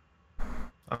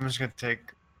 I'm just gonna take.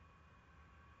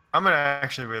 I'm gonna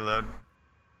actually reload.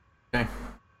 Okay.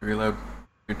 Reload.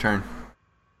 Your turn.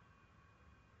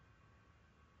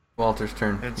 Walter's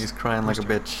turn. It's He's crying like a whose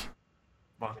turn?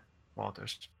 bitch.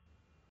 Walters.